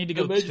we don't need to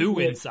go too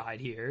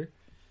inside here.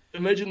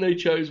 Imagine they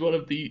chose one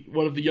of the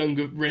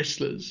younger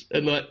wrestlers,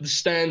 and like the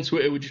Stan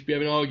Twitter would just be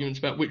having arguments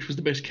about which was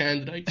the best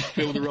candidate to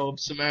fill the role of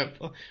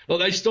Samantha. Like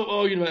they stop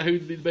arguing about who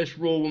would be the best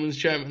Raw Women's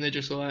Champion. They're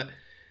just like,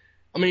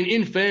 I mean,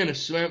 in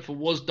fairness, Samantha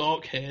was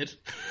dark haired.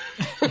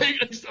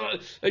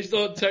 they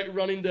start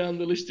running down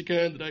the list of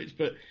candidates,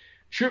 but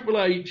Triple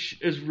H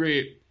as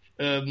Rip,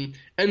 and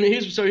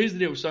here's the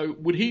deal. So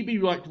would he be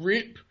like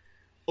Rip?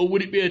 Or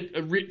would it be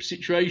a Rip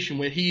situation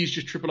where he is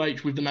just Triple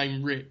H with the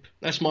name Rip?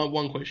 That's my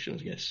one question,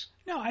 I guess.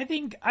 No, I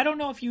don't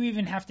know if you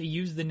even have to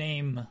use the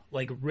name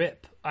like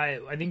Rip. I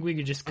think we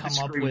could just come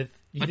up with.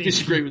 I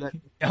disagree with that.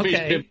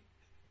 Okay.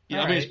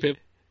 I think it's Pip.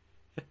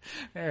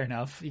 Fair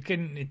enough. You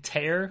can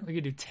tear. We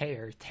could do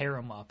tear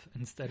him up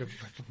instead of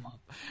rip him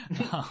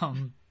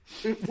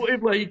up. What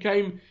if like he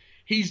came?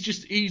 He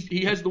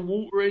has the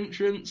water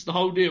entrance, the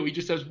whole deal. He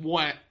just has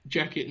white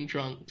jacket and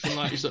trunks, and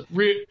like it's like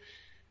Rip.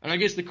 And I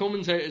guess the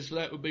commentators for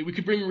that would be, we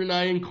could bring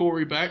Renee and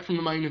Corey back from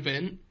the main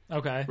event.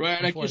 Okay. Right,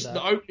 and I guess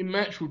the opening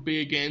match would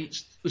be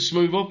against the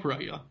Smooth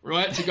Operator,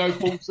 right, to go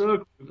full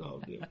circle with the whole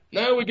deal.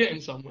 Now we're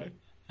getting somewhere.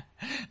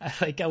 I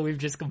like how we've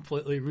just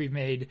completely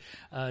remade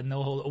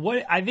No Hold.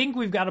 What I think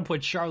we've got to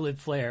put Charlotte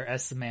Flair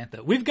as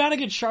Samantha. We've got to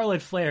get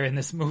Charlotte Flair in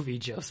this movie,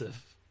 Joseph.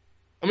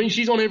 I mean,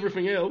 she's on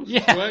everything else.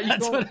 Yeah, right?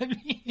 That's what I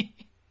mean.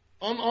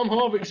 I'm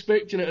half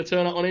expecting her to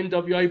turn up on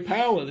NWA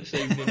Power this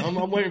evening. I'm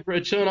waiting for her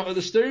to turn up at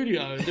the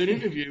studio and do an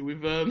interview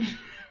with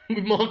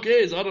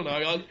Marquez. I don't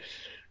know.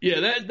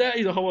 That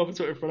is a whole other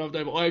topic for another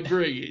day, but I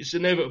agree. It's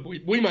inevitable.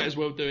 We might as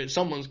well do it.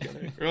 Someone's going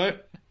to,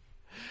 right?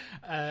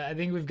 I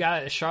think we've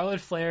got Charlotte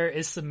Flair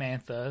is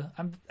Samantha.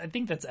 I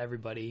think that's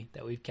everybody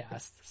that we've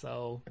cast.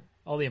 So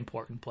all the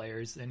important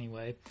players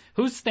anyway.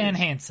 Who's Stan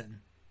Hansen?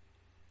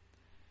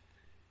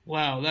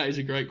 Wow, that is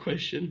a great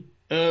question.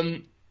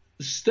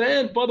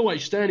 Stan, by the way,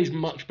 Stan is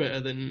much better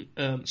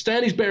than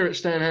Stan is better at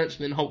Stan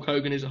Hansen than Hulk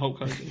Hogan is at Hulk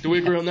Hogan. Do we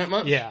agree on that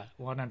much? Yeah,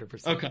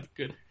 100%. Okay,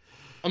 good.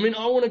 I mean,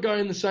 I want to go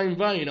in the same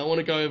vein. I want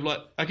to go with like,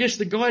 I guess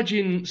the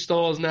Gaijin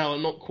stars now are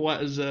not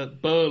quite as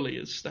burly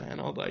as Stan,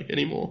 are they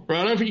anymore?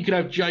 Right? I don't think you could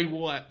have Jay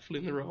White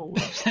filling the role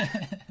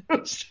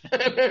of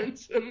Stan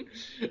Hansen.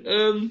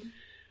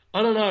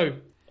 I don't know.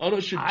 I'm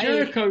not sure.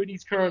 Jericho in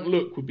his current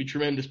look would be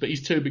tremendous, but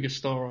he's too big a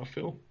star, I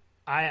feel.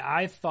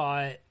 I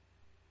thought.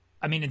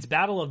 I mean, it's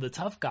Battle of the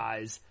Tough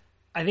Guys.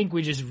 I think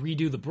we just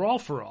redo the Brawl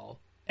for All.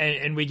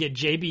 And we get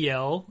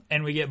JBL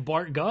and we get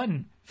Bart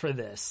Gunn for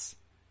this.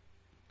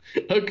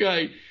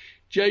 Okay.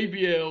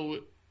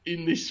 JBL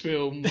in this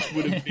film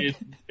would have been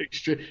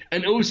extra.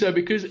 And also,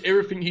 because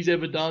everything he's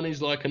ever done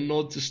is like a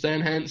nod to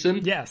Stan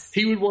Hansen, yes,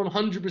 he would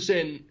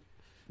 100%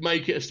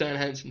 make it a Stan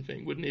Hansen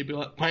thing, wouldn't he? Be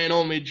like, paying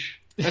homage.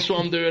 That's what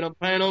I'm doing. I'm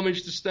paying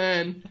homage to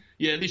Stan.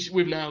 Yeah,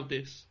 we've nailed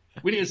this.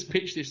 We need to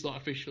pitch this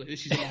like officially.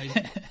 This is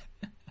amazing.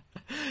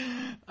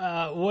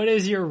 What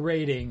is your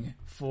rating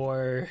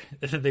for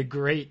the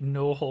great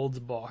No Holds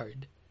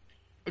Barred?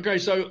 Okay,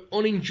 so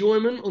on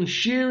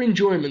sheer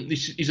enjoyment,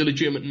 this is a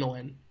legitimate 9,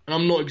 and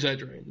I'm not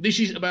exaggerating. This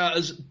is about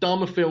as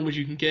dumb a film as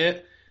you can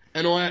get,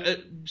 and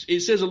it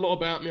says a lot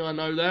about me. I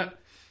know that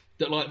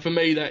like for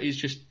me that is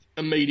just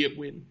immediate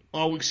win.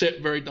 I'll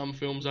accept very dumb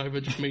films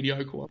over just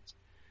mediocre ones.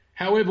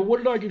 However, what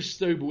did I give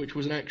Stuber, which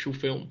was an actual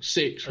film?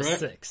 6, right?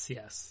 6,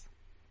 yes.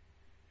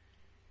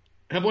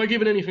 Have I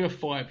given anything a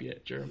 5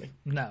 yet, Jeremy?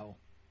 No.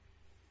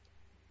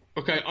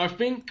 Okay, I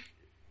think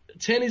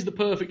 10 is the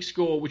perfect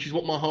score, which is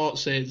what my heart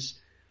says.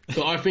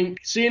 But I think,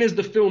 seeing as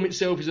the film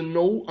itself is a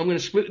 0, I'm going to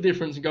split the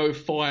difference and go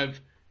with 5.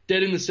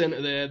 Dead in the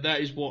centre there.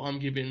 That is what I'm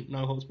giving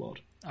No Holds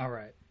Barred. All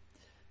right.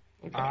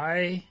 Okay.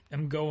 I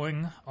am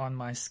going on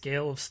my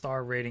scale of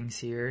star ratings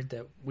here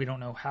that we don't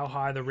know how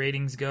high the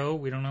ratings go.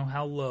 We don't know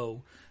how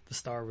low the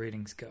star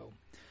ratings go.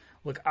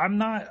 Look, I'm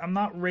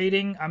not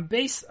rating.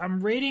 I'm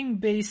rating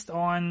based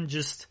on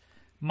just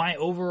my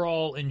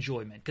overall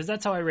enjoyment, because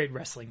that's how I rate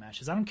wrestling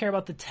matches. I don't care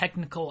about the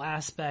technical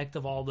aspect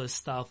of all this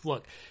stuff.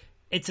 Look,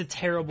 it's a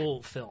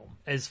terrible film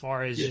as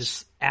far as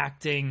just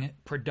acting,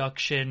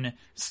 production,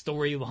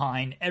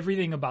 storyline.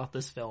 Everything about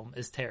this film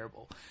is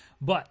terrible.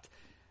 But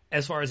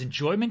as far as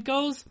enjoyment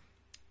goes,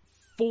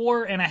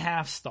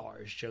 4.5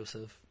 stars,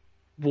 Joseph.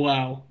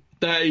 Wow.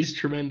 That is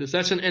tremendous.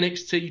 That's an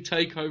NXT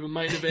TakeOver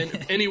main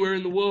event anywhere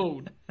in the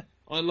world.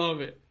 I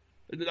love it.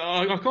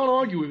 I can't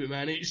argue with it,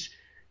 man.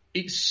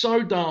 It's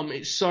so dumb,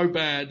 it's so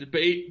bad,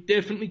 but it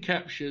definitely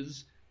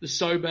captures the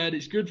so bad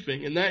it's good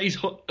thing, and that is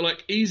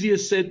like easier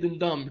said than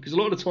done, because a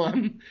lot of the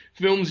time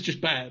films are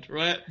just bad,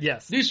 right?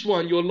 Yes. This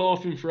one you're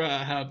laughing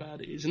throughout how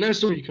bad it is, and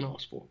that's all you can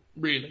ask for,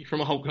 really, from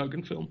a Hulk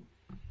Hogan film.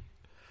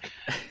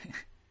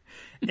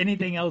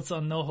 Anything else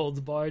on No Holds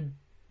Barred?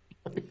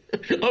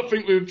 I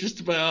think we've just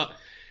about.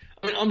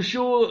 I mean, I'm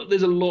sure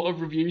there's a lot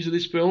of reviews of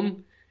this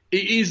film.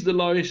 It is the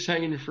lowest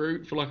hanging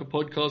fruit for like a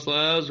podcast like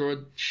ours or a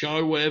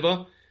show,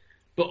 whatever.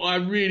 But I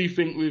really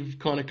think we've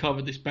kind of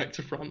covered this back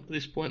to front at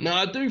this point. Now,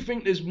 I do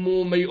think there's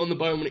more meat on the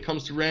bone when it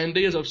comes to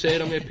Randy. As I've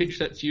said, I'm going to pitch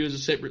that to you as a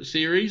separate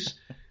series.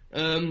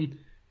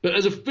 But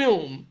as a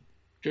film,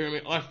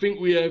 Jeremy, I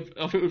think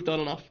we've done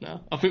enough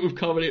now. I think we've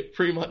covered it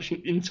pretty much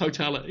in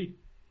totality.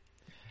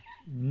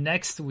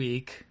 Next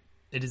week,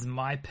 it is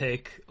my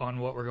pick on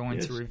what we're going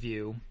to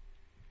review.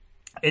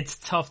 It's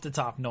tough to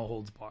top No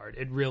Holds Barred.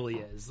 It really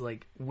is.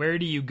 Like, where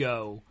do you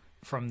go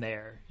from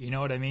there? You know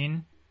what I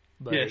mean?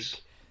 Like, yes.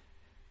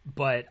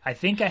 But I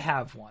think I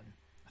have one.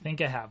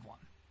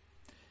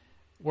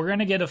 We're going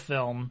to get a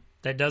film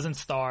that doesn't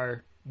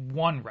star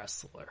one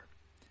wrestler.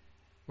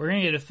 We're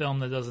going to get a film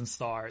that doesn't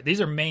star...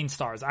 These are main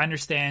stars. I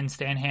understand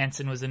Stan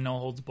Hansen was in No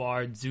Holds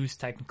Barred. Zeus,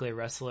 technically a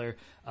wrestler.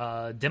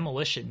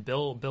 Demolition,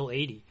 Bill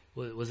 80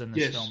 was in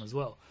this film as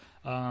well.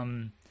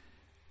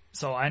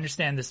 So I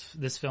understand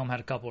this film had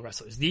a couple of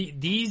wrestlers.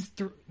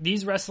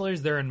 These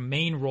wrestlers, they're in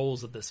main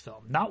roles of this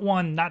film. Not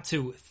one, not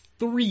two,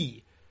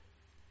 three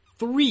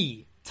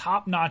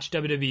top-notch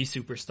WWE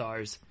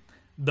superstars.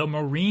 The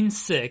Marine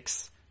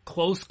Six,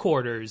 Close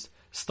Quarters,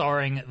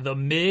 starring The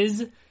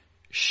Miz,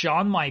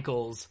 Shawn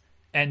Michaels,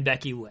 and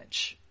Becky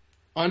Lynch.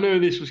 I knew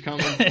this was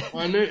coming.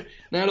 I knew.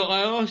 Now, look,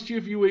 I asked you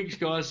a few weeks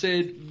ago, I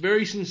said,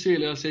 very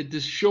sincerely,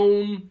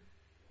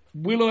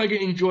 will I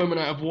get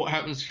enjoyment out of what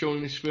happens to Shawn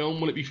in this film?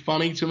 Will it be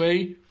funny to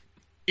me?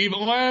 If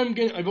I'm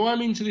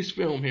into this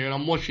film here and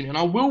I'm watching it, and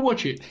I will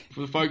watch it for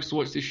the folks to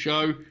watch this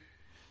show,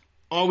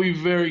 I'll be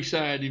very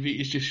sad if it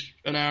is just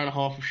an hour and a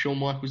half of Shawn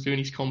Michaels doing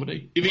his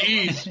comedy. If it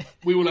is,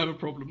 we will have a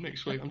problem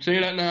next week. I'm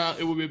saying that now,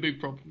 it will be a big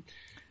problem.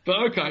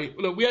 But okay,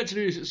 look, we had to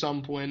do this at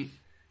some point,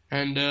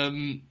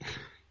 and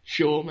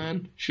sure,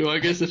 man. Sure, I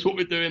guess that's what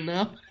we're doing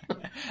now.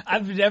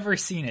 I've never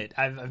seen it.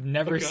 I've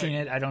never seen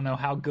it. I don't know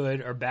how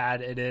good or bad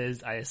it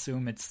is. I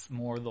assume it's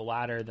more the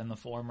latter than the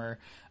former.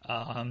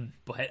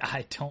 But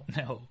I don't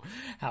know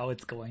how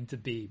it's going to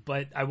be.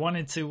 But I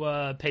wanted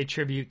to pay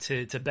tribute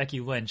to Becky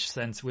Lynch,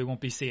 since we won't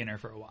be seeing her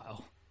for a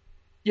while.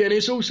 Yeah, and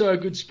it's also a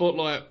good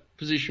spotlight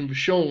position for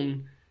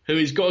Shawn, who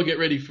has got to get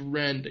ready for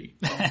Randy.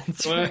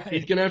 That's right.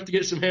 He's going to have to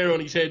get some hair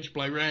on his head to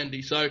play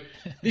Randy. So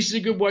this is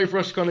a good way for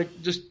us to kind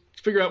of just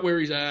figure out where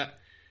he's at.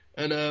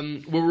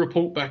 And we'll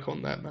report back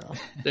on that now.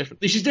 Definitely.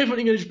 This is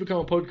definitely going to just become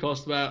a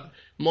podcast about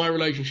my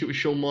relationship with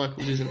Shawn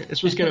Michaels, isn't it?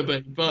 That's what it's going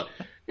to be. But,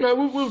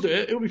 we'll do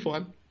it. It'll be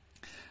fine.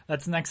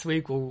 That's next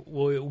week.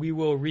 We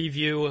will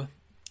review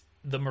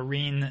the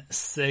Marine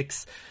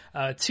Six.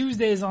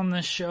 Tuesdays on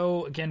this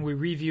show, again, we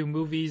review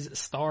movies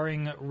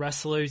starring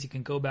wrestlers. You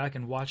can go back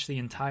and watch the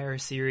entire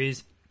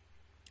series.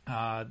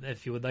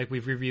 If you would like,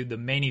 we've reviewed the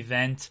main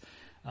event.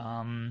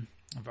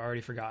 I've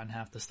already forgotten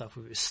half the stuff.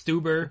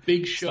 Stuber,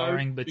 Big Show,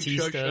 starring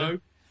Batista. Big Show.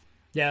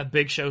 Yeah,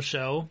 Big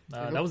Show.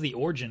 That was the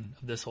origin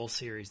of this whole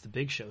series, the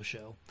Big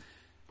Show.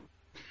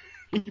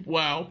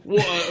 Wow,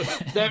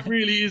 that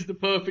really is the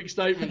perfect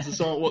statement to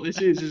start what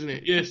this is, isn't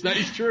it? Yes, that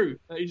is true.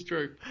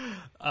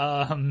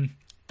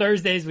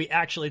 Thursdays, we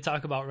actually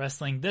talk about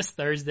wrestling. This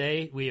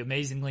Thursday, we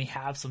amazingly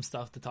have some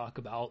stuff to talk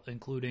about,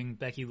 including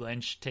Becky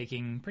Lynch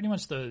taking pretty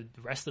much the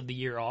rest of the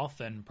year off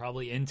and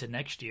probably into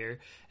next year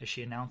as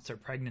she announced her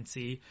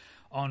pregnancy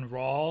on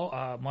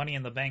Raw, Money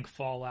in the Bank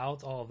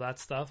Fallout, all of that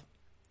stuff.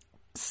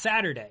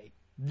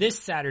 This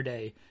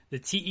Saturday, the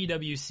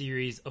TEW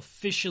series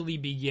officially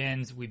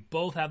begins. We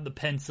both have the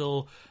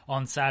pencil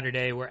on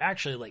Saturday. We're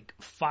actually like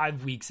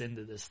 5 weeks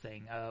into this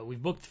thing.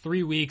 We've booked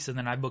 3 weeks, and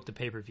then I booked a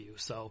pay-per-view.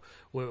 So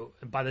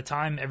by the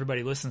time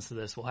everybody listens to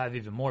this, we'll have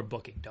even more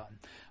booking done.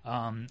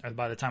 Or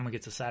by the time we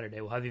get to Saturday,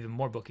 we'll have even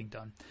more booking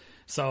done.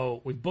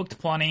 So we've booked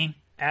plenty.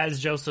 As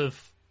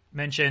Joseph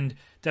mentioned,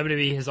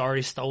 WWE has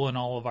already stolen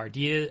all of our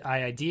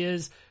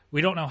ideas.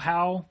 We don't know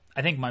how.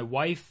 I think my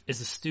wife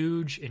is a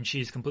stooge, and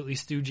she's completely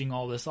stooging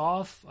all this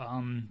off,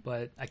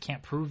 but I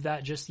can't prove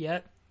that just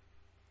yet.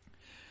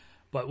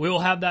 But we will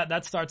have that.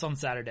 That starts on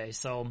Saturday.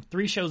 So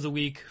 3 shows a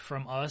week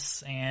from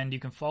us, and you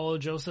can follow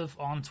Joseph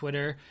on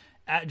Twitter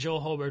at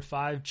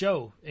JoelHolbert5.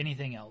 Joe,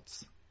 anything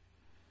else?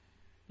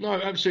 No,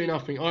 absolutely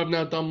nothing. I've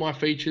now done my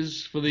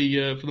features for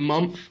the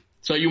month,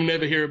 so you'll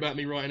never hear about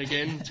me writing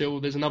again until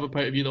there's another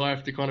pay-per-view that I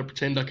have to kind of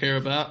pretend I care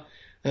about.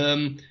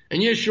 And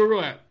yes, you're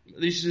right.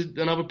 This is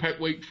another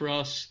packed week for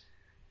us.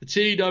 The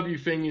TEW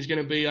thing is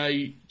going to be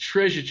a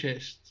treasure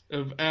chest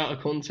of out of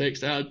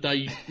context, out of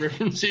date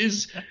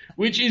references,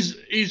 which is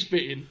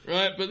fitting,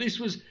 right? But this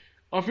was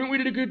I think we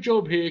did a good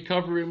job here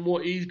covering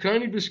what he can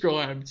only be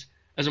described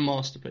as a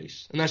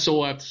masterpiece, and that's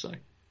all I have to say.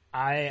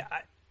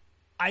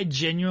 I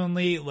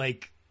genuinely,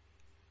 like,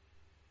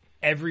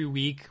 every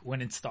week when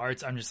it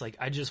starts, I'm just like,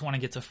 I just want to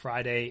get to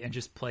Friday and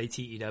just play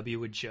TEW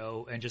with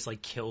Joe and just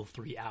like kill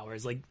 3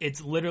 hours. Like,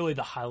 it's literally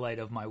the highlight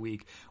of my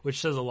week, which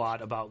says a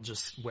lot about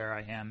just where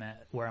I'm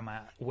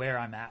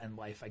at in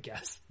life, I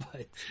guess.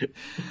 But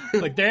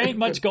like, there ain't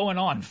much going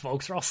on,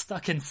 folks. We're all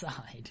stuck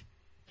inside.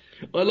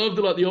 I love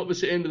the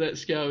opposite end of that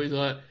scale. He's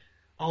like,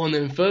 oh, and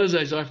then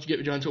Thursdays I have to get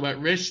with Joe and talk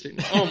about wrestling.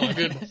 Oh my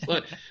goodness!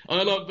 But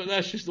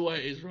that's just the way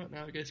it is right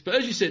now, I guess. But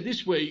as you said,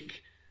 this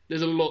week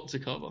there's a lot to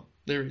cover.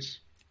 There is.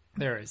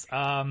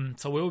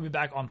 So we will be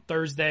back on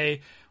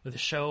Thursday with a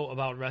show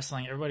about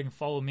wrestling. Everybody can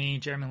follow me,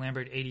 Jeremy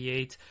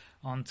Lambert88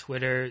 on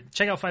Twitter.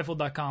 Check out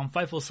Fightful.com,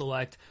 Fightful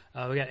Select.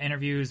 We got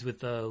interviews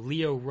with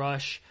Leo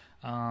Rush.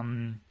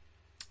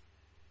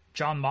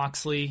 John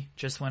Moxley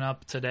just went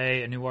up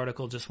today. A new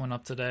article just went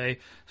up today.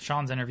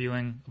 Sean's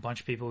interviewing a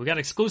bunch of people. We got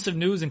exclusive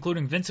news,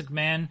 including Vince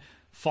McMahon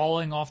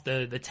falling off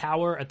the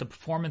tower at the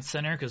Performance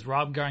Center because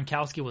Rob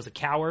Gronkowski was a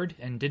coward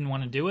and didn't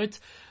want to do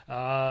it.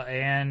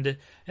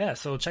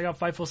 So check out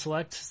Fightful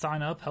Select.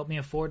 Sign up. Help me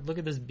afford. Look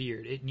at this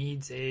beard. It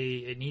needs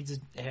a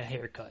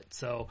haircut.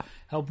 So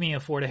help me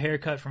afford a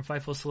haircut from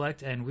Fightful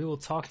Select, and we will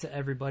talk to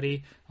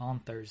everybody on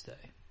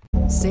Thursday.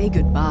 Say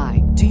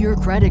goodbye to your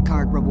credit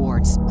card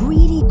rewards.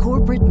 Greedy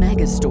corporate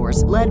mega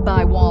stores, led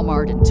by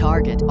Walmart and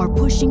Target, are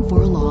pushing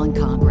for a law in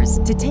Congress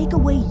to take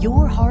away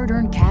your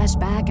hard-earned cash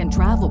back and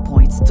travel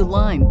points to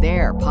line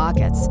their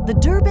pockets. The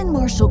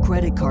Durbin-Marshall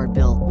credit card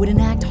bill would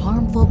enact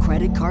harmful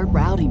credit card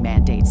routing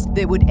mandates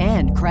that would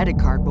end credit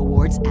card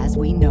rewards as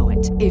we know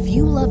it. If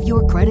you love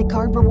your credit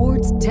card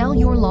rewards, tell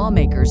your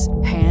lawmakers,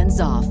 hands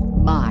off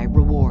my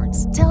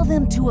rewards. Tell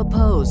them to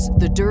oppose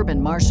the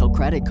Durbin-Marshall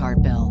credit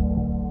card bill.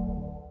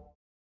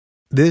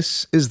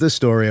 This is the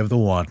story of the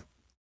one.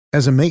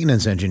 As a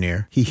maintenance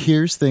engineer, he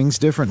hears things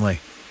differently.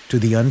 To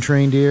the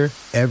untrained ear,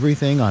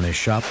 everything on his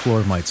shop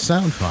floor might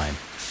sound fine,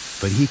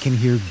 but he can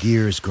hear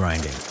gears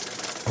grinding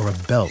or a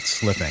belt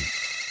slipping.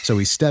 So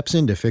he steps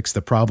in to fix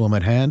the problem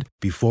at hand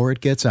before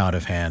it gets out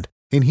of hand.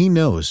 And he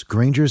knows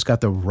Grainger's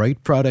got the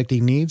right product he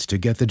needs to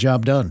get the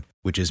job done,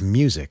 which is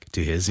music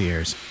to his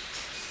ears.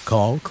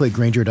 Call, click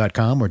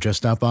Grainger.com, or just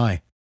stop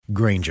by.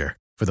 Grainger,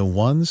 for the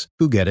ones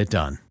who get it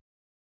done.